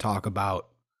thing to talk about.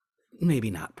 Maybe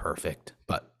not perfect,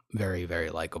 but very, very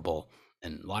likable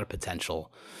and a lot of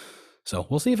potential. So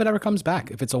we'll see if it ever comes back.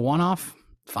 If it's a one-off,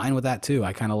 fine with that too.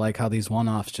 I kind of like how these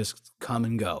one-offs just come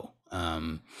and go.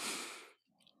 And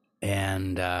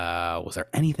was there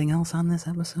anything else on this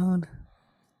episode?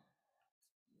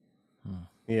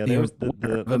 Yeah, there was the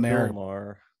Bill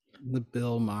Maher. The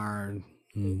Bill Maher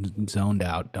zoned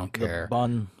out. Don't care. The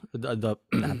bun, not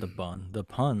the bun, the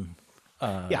pun.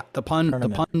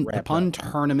 The pun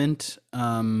tournament.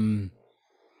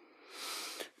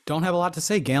 Don't have a lot to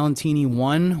say. Galantini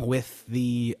won with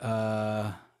the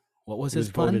what was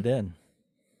his pun? Voted in.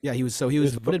 Yeah, he was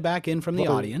voted back in from the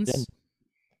audience.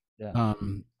 Yeah.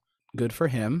 Good for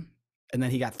him. And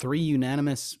then he got 3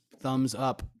 unanimous thumbs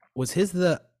up. Was his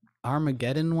the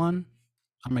Armageddon one?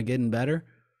 Armageddon better?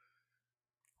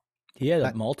 He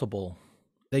had multiple.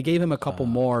 They gave him a couple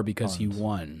more because he puns.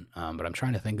 won. But I'm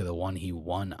trying to think of the one he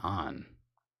won on.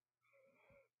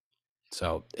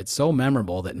 So it's so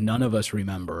memorable that none of us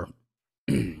remember.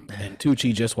 And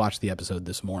Tucci just watched the episode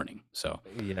this morning. So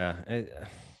yeah.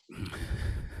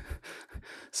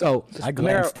 So I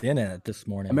glanced in at it this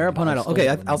morning. Ameripone Idol. Okay,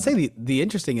 I'll say the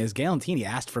interesting is Galantini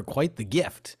asked for quite the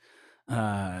gift,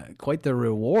 quite the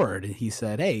reward. He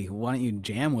said, "Hey, why don't you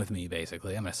jam with me?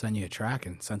 Basically, I'm going to send you a track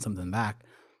and send something back."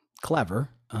 Clever,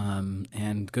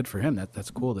 and good for him.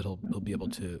 That's cool that he'll be able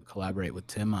to collaborate with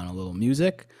Tim on a little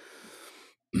music.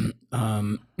 So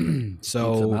It's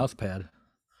a mouse pad.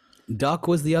 Duck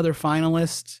was the other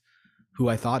finalist, who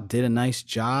I thought did a nice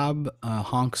job.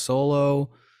 Honk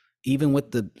Solo, even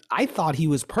with I thought he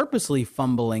was purposely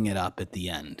fumbling it up at the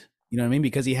end. You know what I mean?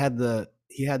 Because he had the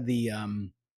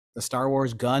Star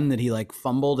Wars gun that he like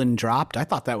fumbled and dropped. I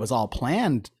thought that was all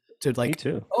planned to like. Me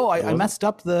too. Oh, I messed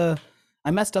up the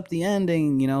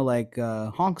ending.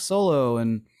 Honk Solo,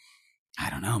 and I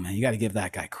don't know, man. You got to give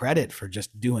that guy credit for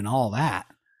just doing all that.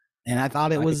 And I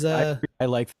thought it was. I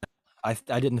like that.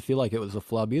 I didn't feel like it was a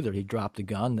flub either. He dropped a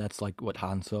gun. That's like what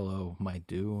Han Solo might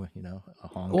do, a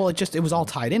honk. Well, it was all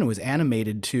tied in. It was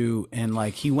animated too, and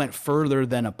like he went further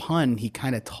than a pun. He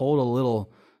kind of told a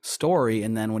little story,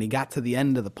 and then when he got to the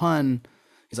end of the pun,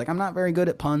 he's like, "I'm not very good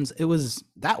at puns."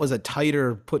 That was a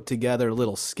tighter put together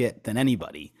little skit than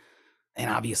anybody,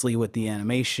 and obviously with the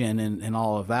animation and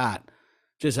all of that,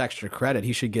 just extra credit.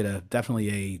 He should get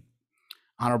definitely a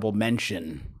honorable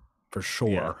mention for sure.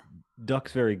 Yeah.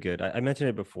 Duck's very good. I mentioned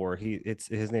it before.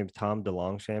 His name's Tom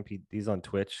DeLongchamp. He's on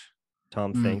Twitch.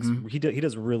 Tom thanks. He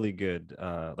does really good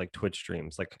like Twitch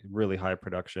streams, like really high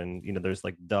production. There's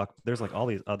like Duck. There's like all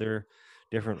these other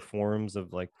different forms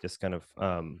of like just kind of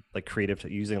like creative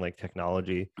using like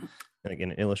technology, like in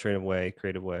an illustrative way,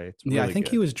 creative way. It's really I think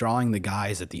good. he was drawing the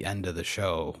guys at the end of the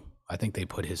show. I think they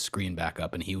put his screen back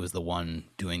up, and he was the one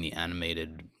doing the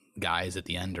animated guys at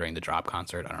the end during the drop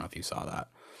concert. I don't know if you saw that.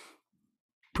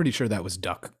 Pretty sure that was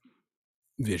Duck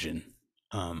Vision.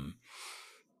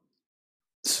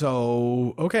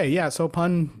 So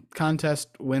pun contest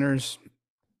winners.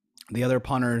 The other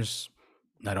punners,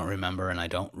 I don't remember, and I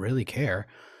don't really care.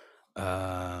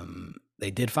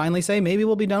 They did finally say maybe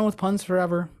we'll be done with puns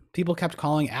forever. People kept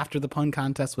calling after the pun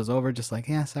contest was over, just like,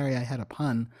 yeah, sorry, I had a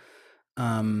pun.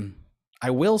 I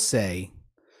will say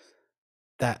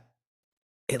that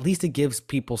at least it gives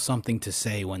people something to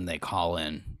say when they call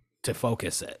in to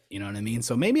focus it. You know what I mean?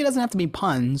 So maybe it doesn't have to be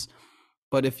puns,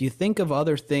 but if you think of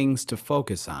other things to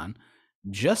focus on,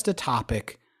 just a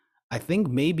topic, I think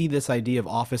maybe this idea of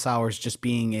office hours just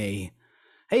being a,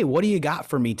 hey, what do you got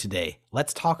for me today?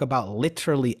 Let's talk about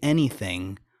literally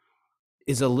anything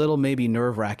is a little maybe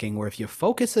nerve wracking, where if you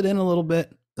focus it in a little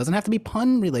bit, doesn't have to be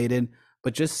pun related,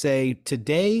 but just say,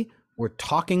 today we're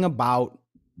talking about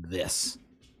this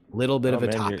little bit of a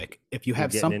topic. If you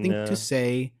have something to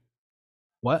say,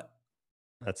 what?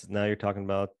 That's now you're talking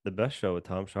about the best show with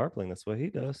Tom Sharpling. That's what he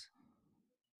does.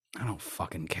 I don't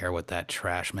fucking care what that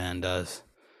trash man does.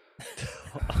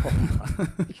 Oh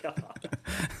my God.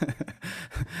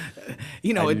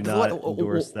 You know, I do not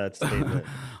endorse that statement.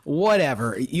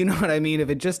 Whatever. You know what I mean?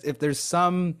 If there's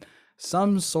some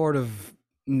sort of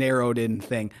narrowed in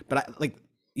thing, but I like,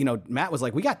 you know, Matt was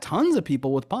like, we got tons of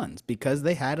people with puns because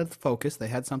they had a focus, they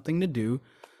had something to do.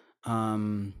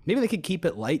 Maybe they could keep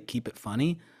it light, keep it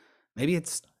funny. Maybe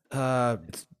it's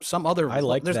some other,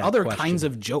 there's other kinds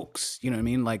of jokes, you know what I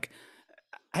mean? Like,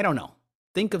 I don't know.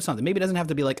 Think of something. Maybe it doesn't have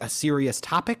to be like a serious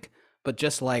topic, but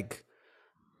just like,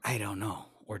 I don't know.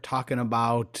 We're talking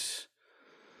about,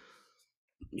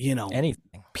 you know,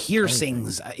 anything,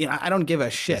 piercings. You know, I don't give a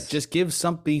shit. Yes. Just give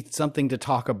something to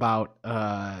talk about.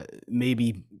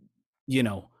 Maybe, you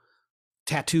know,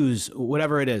 tattoos,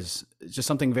 whatever it is. It's just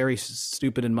something very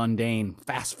stupid and mundane.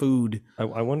 Fast food. I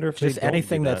wonder if just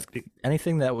anything that's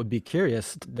anything that would be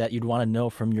curious that you'd want to know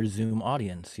from your Zoom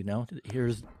audience. You know,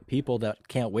 here's people that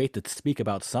can't wait to speak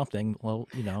about something. Well,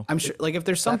 you know, I'm sure, like, if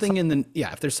there's something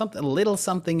if there's something, a little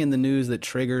something in the news that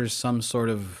triggers some sort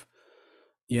of,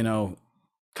 you know,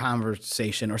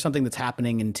 conversation or something that's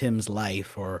happening in Tim's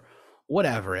life or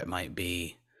whatever it might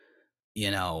be,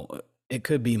 you know, it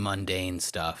could be mundane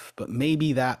stuff, but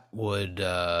maybe that would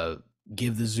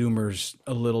give the Zoomers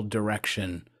a little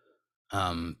direction.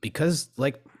 Because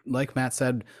like Matt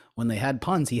said, when they had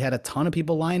puns, he had a ton of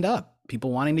people lined up,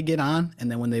 people wanting to get on.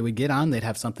 And then when they would get on, they'd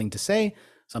have something to say,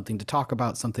 something to talk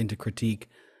about, something to critique.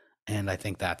 And I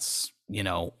think that's, you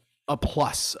know, a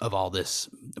plus of all this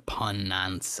pun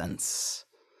nonsense.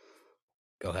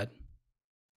 Go ahead.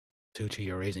 Tucci,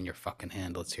 you're raising your fucking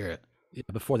hand. Let's hear it. Yeah,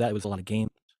 before that, it was a lot of games.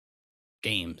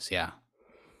 Yeah.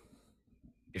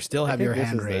 You still have your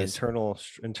hand raised. The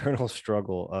internal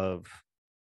struggle of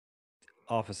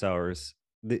office hours.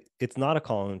 It's not a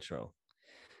call-in show.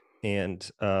 And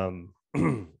I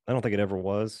don't think it ever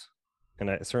was. And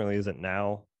it certainly isn't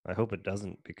now. I hope it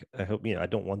doesn't, because I hope, you know, I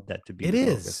don't want that to be. It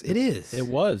is. It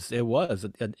was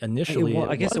initially.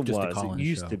 I guess it was. It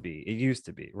used to be. It used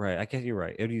to be. Right. I guess you're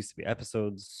right. It used to be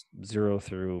episodes 0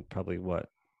 through probably what,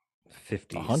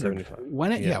 50, 75.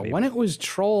 When it was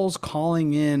trolls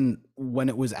calling in, when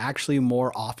it was actually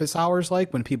more office hours,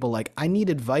 like when people like, I need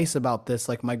advice about this,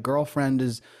 like my girlfriend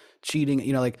is cheating,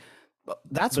 you know, like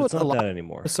that's what a lot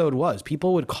anymore. Episode was.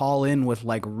 People would call in with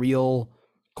like real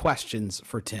questions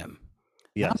for Tim.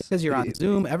 Yes. Not because you're on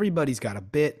Zoom, everybody's got a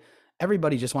bit.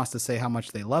 Everybody just wants to say how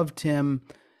much they love Tim.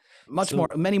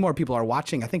 Many more people are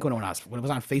watching. I think when it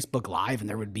was on Facebook Live and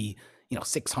there would be, you know,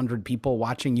 600 people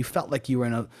watching, you felt like you were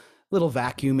in a little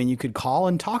vacuum and you could call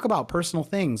and talk about personal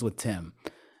things with Tim.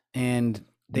 And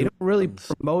they don't really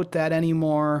promote that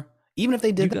anymore. Even if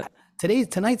they did that.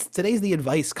 Today's the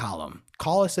advice column.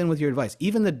 Call us in with your advice.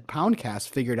 Even the Poundcast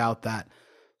figured out that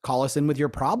call us in with your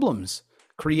problems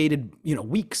created, you know,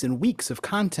 weeks and weeks of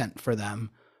content for them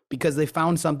because they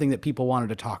found something that people wanted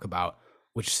to talk about,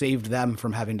 which saved them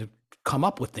from having to come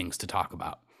up with things to talk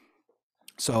about.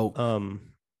 So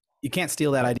you can't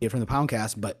steal that idea from the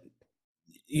Poundcast, but,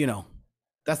 you know,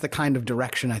 that's the kind of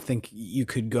direction I think you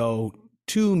could go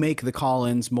to make the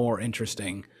call-ins more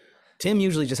interesting. Tim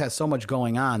usually just has so much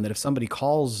going on that if somebody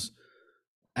calls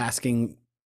asking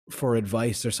for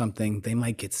advice or something, they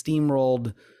might get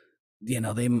steamrolled. You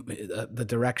know, the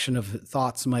direction of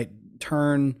thoughts might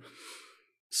turn.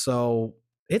 So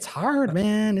it's hard,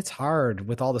 man. It's hard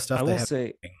with all the stuff.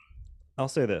 I'll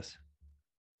say this.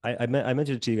 I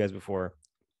mentioned it to you guys before.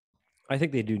 I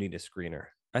think they do need a screener.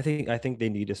 I think they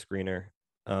need a screener.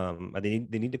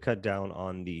 They need to cut down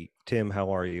on the Tim.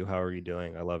 How are you? How are you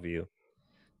doing? I love you.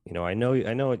 You know, I know.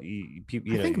 I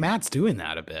think Matt's doing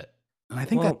that a bit. And I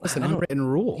think that's an unwritten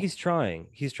rule. He's trying,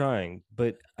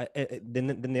 but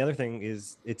then the other thing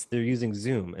is they're using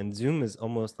Zoom, and Zoom is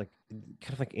almost like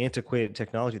kind of like antiquated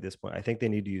technology at this point. I think they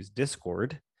need to use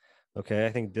Discord. Okay, I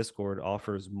think Discord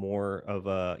offers more of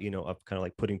a, you know, of kind of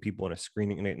like putting people in a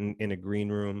screening in a green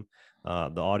room.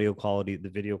 The audio quality, the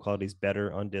video quality is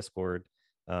better on Discord.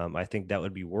 I think that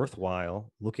would be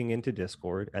worthwhile looking into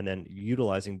Discord and then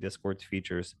utilizing Discord's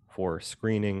features for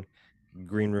screening,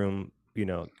 green room,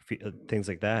 things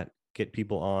like that. Get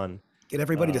people on. Get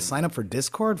everybody to sign up for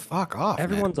Discord? Fuck off,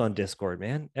 Everyone's man. on Discord,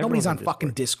 man. Nobody's Everyone's on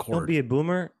fucking Discord. Don't be a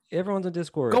boomer. Everyone's on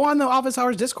Discord. Go on the Office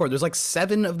Hours Discord. There's like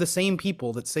 7 of the same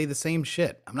people that say the same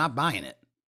shit. I'm not buying it.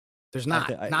 There's not.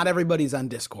 Not everybody's on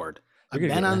Discord. I've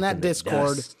been on that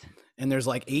Discord, and there's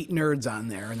like 8 nerds on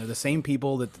there, and they're the same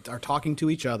people that are talking to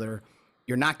each other.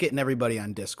 You're not getting everybody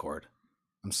on Discord.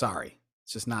 I'm sorry.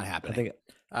 It's just not happening.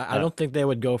 I don't think they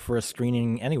would go for a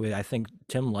screening anyway. I think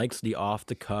Tim likes the off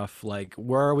the cuff, like,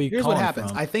 where are we? Here's what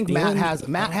happens. I think Matt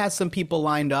has some people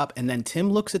lined up, and then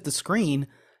Tim looks at the screen,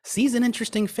 sees an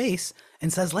interesting face,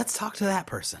 and says, "Let's talk to that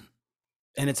person."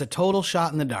 And it's a total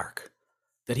shot in the dark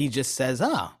that he just says,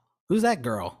 "Oh, who's that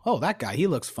girl? Oh, that guy. He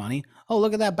looks funny. Oh,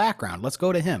 look at that background. Let's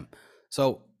go to him."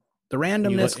 So the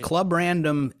randomness, club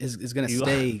random, is going to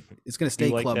stay. It's going to stay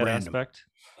club random. Aspect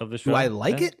of the show. Do I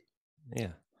like it? Yeah.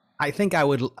 I think I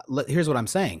would. Here's what I'm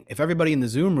saying. If everybody in the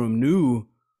Zoom room knew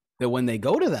that when they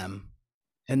go to them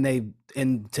and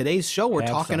in today's show, we're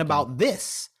talking about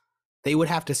this, they would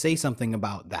have to say something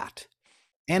about that.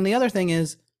 And the other thing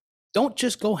is, don't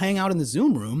just go hang out in the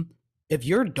Zoom room if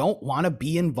you don't want to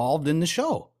be involved in the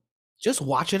show. Just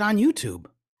watch it on YouTube.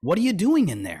 What are you doing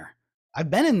in there?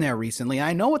 I've been in there recently.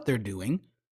 I know what they're doing.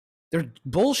 They're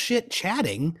bullshit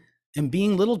chatting and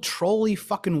being little trolly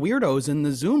fucking weirdos in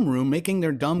the Zoom room, making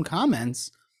their dumb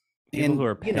comments. People who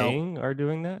are paying are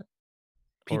doing that?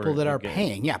 People that are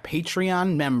paying. Yeah,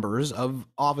 Patreon members of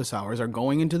Office Hours are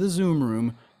going into the Zoom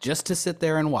room just to sit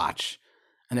there and watch.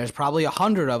 And there's probably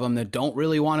 100 of them that don't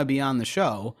really want to be on the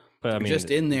show. But I mean,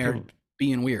 just in there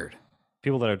being weird.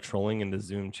 People that are trolling in the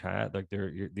Zoom chat, like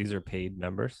these are paid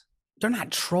members? They're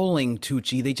not trolling,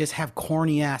 Tucci. They just have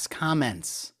corny ass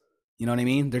comments. You know what I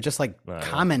mean? They're just like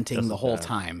commenting the whole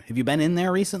time. Have you been in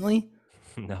there recently?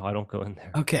 No, I don't go in there.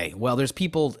 Okay. Well, there's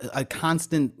a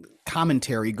constant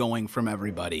commentary going from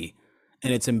everybody,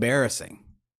 and it's embarrassing.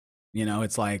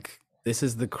 It's like, this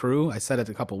is the crew. I said it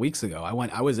a couple weeks ago.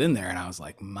 I was in there and I was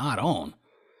like, "Mod on."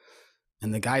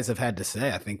 And the guys have had to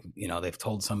say, I think, they've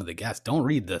told some of the guests, don't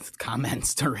read the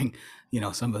comments during,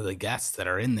 some of the guests that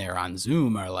are in there on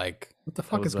Zoom are like, what the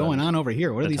fuck is going on over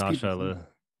here? What are these people?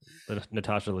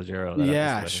 Natasha Leggero.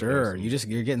 Yeah, sure.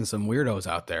 You're getting some weirdos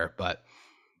out there, but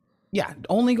yeah,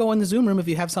 only go in the Zoom room if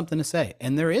you have something to say.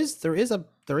 And there is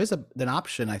an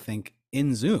option, I think,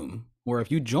 in Zoom where if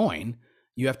you join,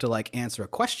 you have to like answer a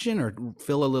question or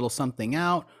fill a little something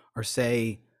out or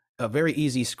say a very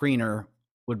easy screener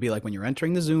would be like when you're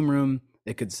entering the Zoom room,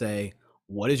 it could say,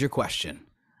 "What is your question?"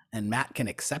 And Matt can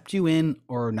accept you in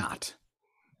or not.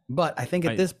 But I think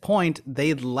at this point,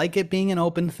 they like it being an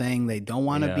open thing. They don't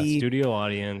want to be studio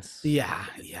audience. Yeah.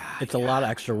 It's a lot of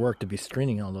extra work to be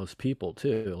screening all those people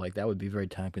too. Like that would be very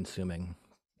time consuming.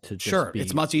 Sure,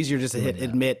 it's much easier just to hit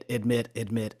admit.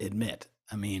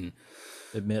 I mean,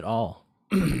 admit all.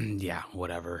 Yeah,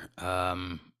 whatever.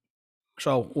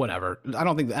 So whatever. I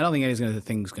don't think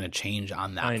anything's going to change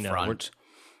on that front.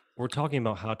 We're talking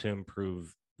about how to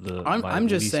improve. I'm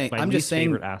just saying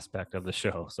favorite aspect of the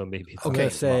show, so maybe it's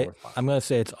okay. I'm gonna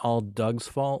say it's all Doug's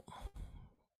fault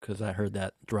because I heard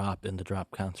that drop in the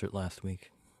Drop concert last week.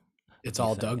 It's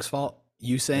all Doug's fault.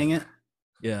 You saying it?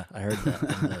 Yeah, I heard that in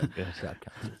the Drop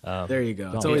concert. There you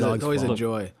go. It's always a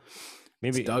joy.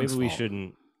 Maybe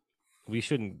we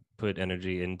shouldn't put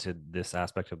energy into this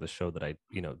aspect of the show that I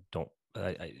don't.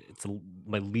 It's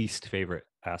my least favorite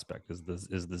aspect is the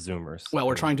Zoomers. Well,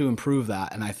 we're trying to improve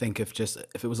that, and I think if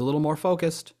it was a little more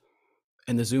focused,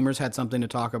 and the Zoomers had something to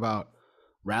talk about,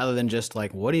 rather than just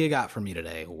like, "What do you got for me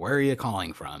today? Where are you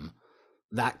calling from?"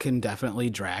 That can definitely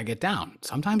drag it down.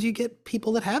 Sometimes you get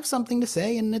people that have something to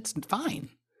say, and it's fine.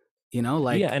 And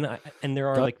there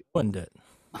are Doug like ruined it.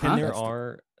 And there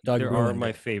are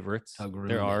my favorites.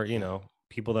 There are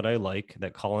people that I like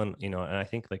that call in, and I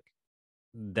think like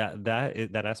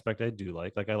that aspect I do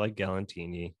like I like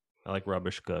Galantini, I like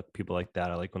Rubbish Cook, people like that.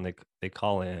 I like when they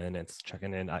call in, it's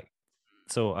checking in. I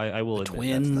will the admit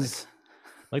Twins.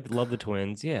 Love the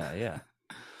Twins. Yeah.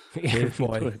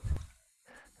 Boy.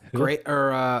 Great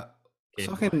or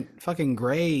fucking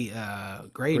Gray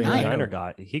Niner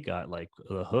got like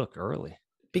the hook early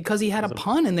because he had a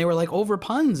pun and they were like over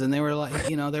puns and they were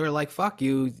like fuck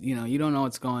you, you don't know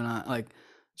what's going on, like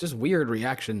just weird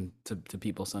reaction to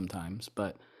people sometimes.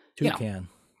 But Toucan.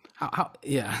 How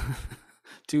yeah.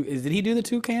 Did he do the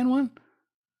Toucan one?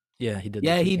 Yeah, he did.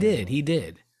 Yeah, he did.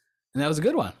 And that was a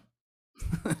good one.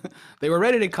 They were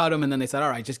ready to cut him and then they said, "All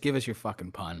right, just give us your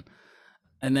fucking pun."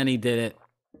 And then he did it.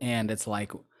 And it's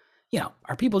like,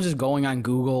 are people just going on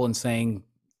Google and saying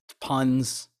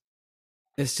puns.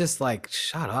 It's just like,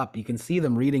 shut up. You can see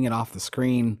them reading it off the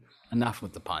screen. Enough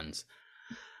with the puns.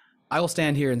 I will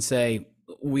stand here and say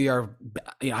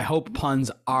I hope puns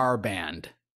are banned,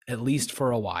 at least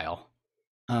for a while.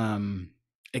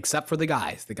 Except for the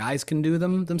guys. The guys can do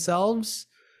them themselves.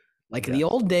 Like in the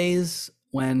old days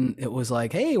when it was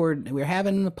like, hey, we're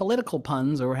having political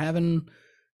puns, or we're having,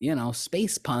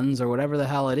 space puns, or whatever the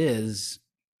hell it is.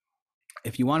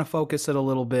 If you want to focus it a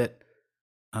little bit,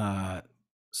 so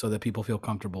that people feel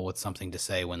comfortable with something to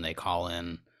say when they call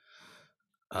in.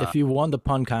 If you won the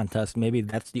pun contest, maybe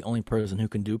that's the only person who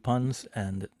can do puns,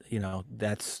 and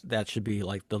that should be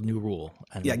like the new rule.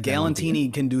 And yeah,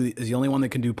 Galantini is the only one that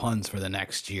can do puns for the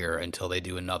next year until they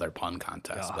do another pun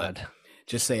contest. God. But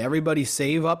just say, everybody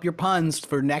save up your puns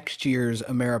for next year's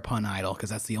Ameripun Idol, because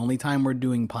that's the only time we're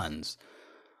doing puns.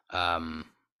 But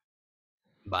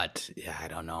yeah, I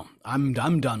don't know. I'm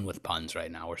done with puns right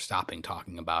now. We're stopping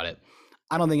talking about it.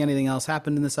 I don't think anything else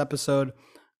happened in this episode.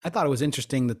 I thought it was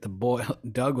interesting that the boy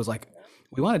Doug was like,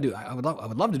 "We want to do. I would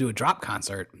love to do a drop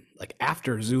concert like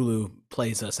after Zulu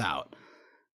plays us out,"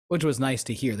 which was nice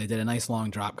to hear. They did a nice long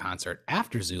drop concert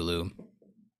after Zulu.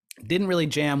 Didn't really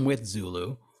jam with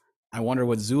Zulu. I wonder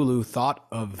what Zulu thought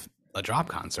of a drop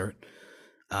concert.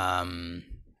 But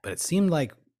it seemed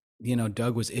like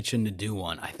Doug was itching to do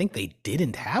one. I think they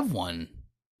didn't have one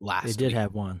last week. They did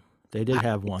have one. They did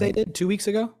have one. They did 2 weeks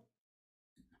ago?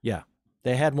 Yeah.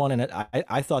 They had one in it.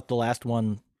 I thought the last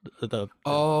one, my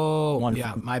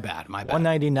bad.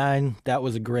 199, that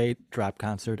was a great drop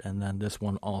concert, and then this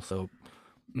one also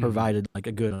provided like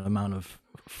a good amount of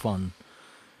fun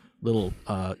little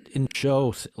in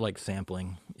show like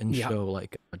sampling, show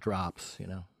like drops,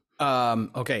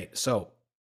 Okay, so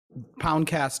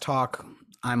Poundcast talk.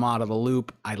 I'm out of the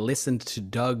loop. I listened to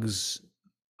Doug's.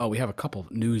 Oh, we have a couple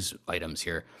news items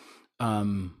here.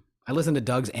 I listened to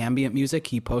Doug's ambient music.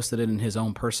 He posted it in his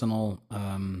own personal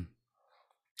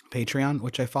Patreon,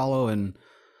 which I follow, and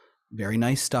very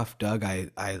nice stuff, Doug.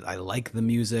 I like the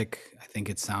music. I think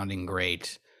it's sounding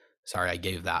great. Sorry, I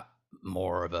gave that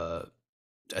more of a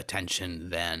attention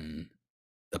than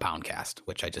the Poundcast,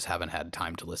 which I just haven't had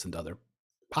time to listen to other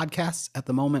podcasts at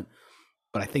the moment.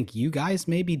 But I think you guys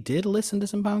maybe did listen to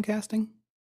some Poundcasting.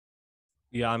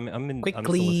 Yeah, I'm Quickly. I'm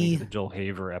still listening to the Joel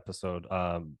Haver episode.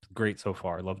 Great so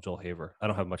far. I love Joel Haver. I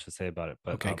don't have much to say about it,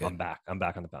 but Okay, I'm back. I'm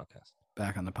back on the podcast.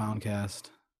 Back on the Poundcast.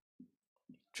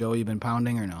 Joe, you been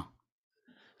pounding or no?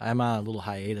 I'm on a little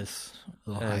hiatus.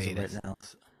 Right now.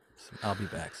 So I'll be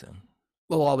back soon.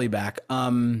 Well, I'll be back.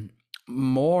 Not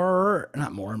more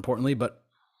importantly, but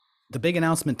the big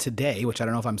announcement today, which I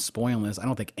don't know if I'm spoiling this. I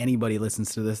don't think anybody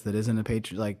listens to this that isn't a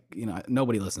Patreon. Like,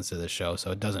 nobody listens to this show,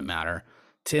 so it doesn't matter.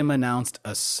 Tim announced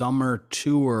a summer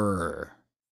tour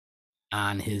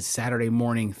on his Saturday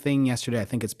morning thing yesterday. I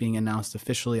think it's being announced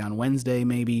officially on Wednesday,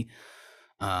 maybe.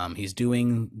 He's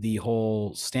doing the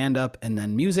whole stand-up and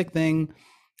then music thing.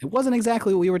 It wasn't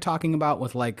exactly what we were talking about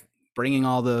with like bringing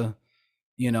all the,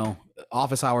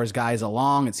 office hours guys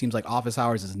along. It seems like office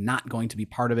hours is not going to be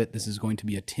part of it. This is going to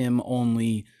be a Tim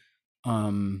only,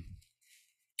 Tim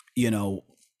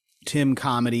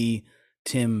comedy,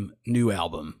 Tim new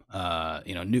album,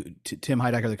 new Tim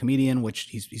Heidecker, the comedian, which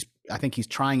he's I think he's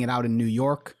trying it out in New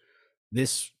York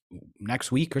this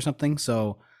next week or something.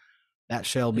 So that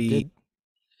shall be.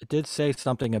 It did say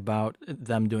something about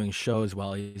them doing shows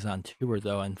while he's on tour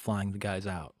though, and flying the guys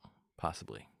out,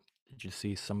 possibly. Did you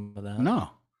see some of that? No.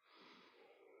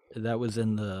 That was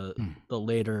in the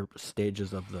later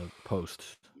stages of the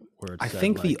post where it I said,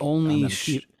 think like, the only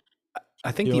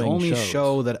the only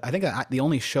show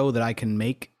that I can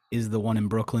make is the one in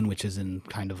Brooklyn, which is in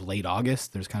kind of late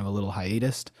August. There's kind of a little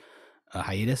hiatus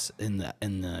in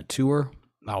the tour.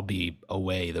 I'll be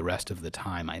away the rest of the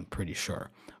time, I'm pretty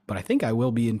sure. But I think I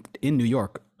will be in New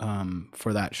York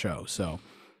for that show. So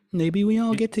maybe we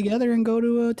all get together and go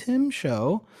to a Tim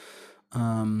show.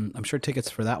 I'm sure tickets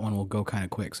for that one will go kind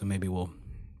of quick. So maybe we'll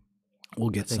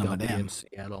get some of them. In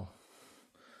Seattle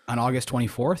On August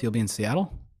 24th, you'll be in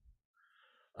Seattle?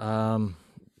 How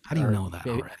do you know that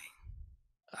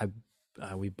already?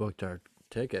 We booked our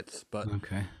tickets, but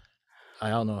okay. I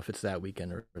don't know if it's that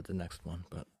weekend or the next one,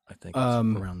 but I think it's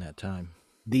around that time.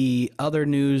 The other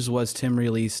news was Tim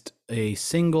released a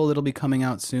single that'll be coming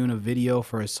out soon, a video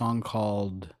for a song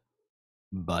called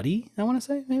Buddy, I want to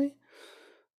say, maybe.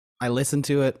 I listened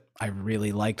to it. I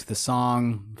really liked the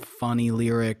song. Funny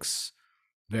lyrics.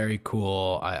 Very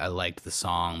cool. I liked the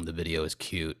song. The video is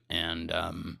cute. And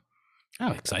I'm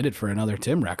excited for another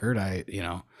Tim record. I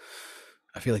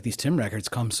feel like these Tim records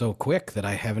come so quick that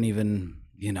I haven't even,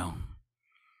 I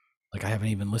haven't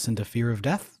even listened to Fear of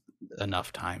Death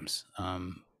enough times.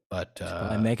 But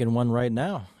I'm making one right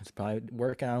now. It's probably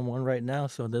working on one right now,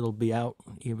 so that'll be out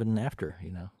even after.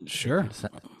 Sure.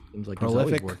 Seems like he's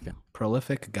always prolific, working.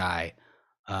 prolific guy.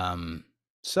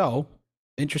 So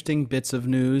interesting bits of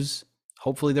news.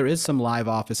 Hopefully, there is some live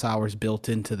office hours built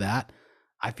into that.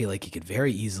 I feel like he could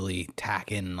very easily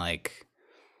tack in, like,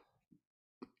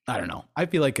 I don't know. I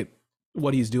feel like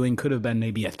what he's doing could have been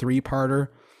maybe a 3-parter,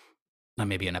 not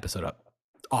maybe an episode of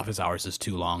Office Hours is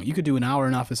too long. You could do an hour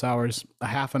in Office Hours, a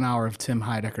half an hour of Tim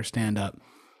Heidecker stand up,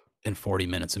 and 40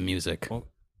 minutes of music. Well,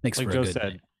 Makes like for Joe a good said,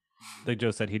 night. like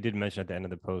Joe said, he did mention at the end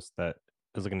of the post that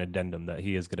there's like an addendum that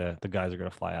the guys are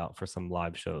gonna fly out for some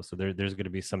live shows. So there's gonna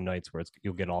be some nights where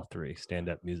you'll get all 3: stand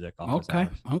up, music, office Okay.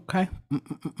 hours.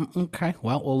 Okay.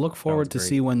 Well, we'll look forward to great.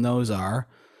 see when those are,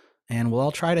 and we'll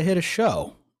all try to hit a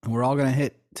show, and we're all gonna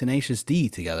hit Tenacious D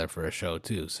together for a show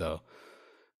too. So,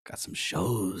 got some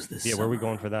shows this. Yeah, where are we summer.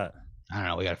 going for that? I don't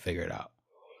know. We got to figure it out.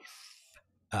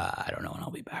 I don't know when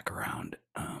I'll be back around.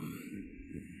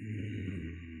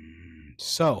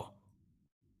 So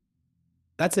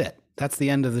that's it. That's the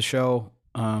end of the show.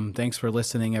 Thanks for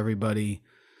listening, everybody.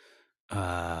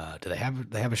 Do they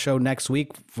have a show next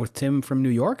week with Tim from New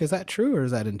York? Is that true, or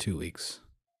is that in 2 weeks?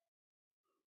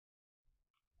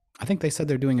 I think they said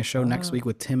they're doing a show next week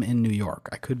with Tim in New York.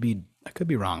 I could be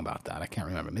wrong about that. I can't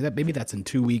remember. Maybe that's in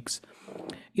 2 weeks.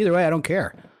 Either way, I don't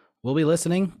care. We'll be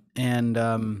listening, and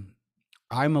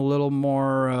I'm a little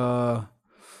more.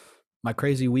 My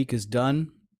crazy week is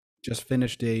done. Just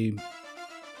finished a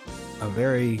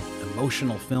very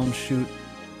emotional film shoot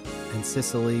in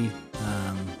Sicily,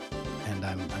 and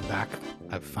I'm back.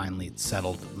 I've finally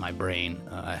settled my brain.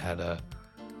 I had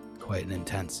quite an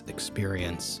intense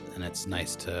experience, and it's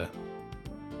nice to,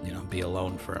 be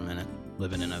alone for a minute.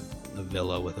 Living in a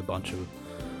villa with a bunch of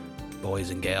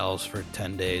boys and gals for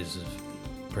 10 days is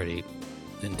pretty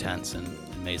intense and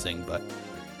amazing, but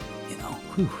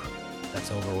that's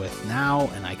over with now,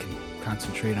 and I can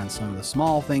concentrate on some of the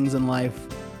small things in life,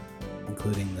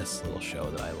 including this little show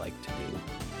that I like to do with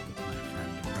my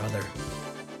friend and brother.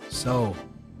 So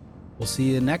we'll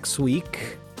see you next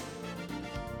week,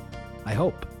 I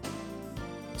hope.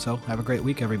 So have a great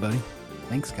week, everybody.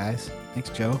 Thanks, guys. Thanks,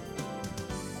 Joe.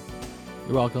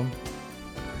 You're welcome.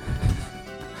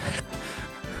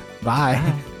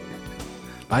 Bye.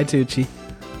 Bye, Tucci.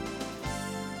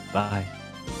 Bye.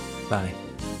 Bye.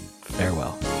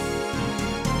 Farewell.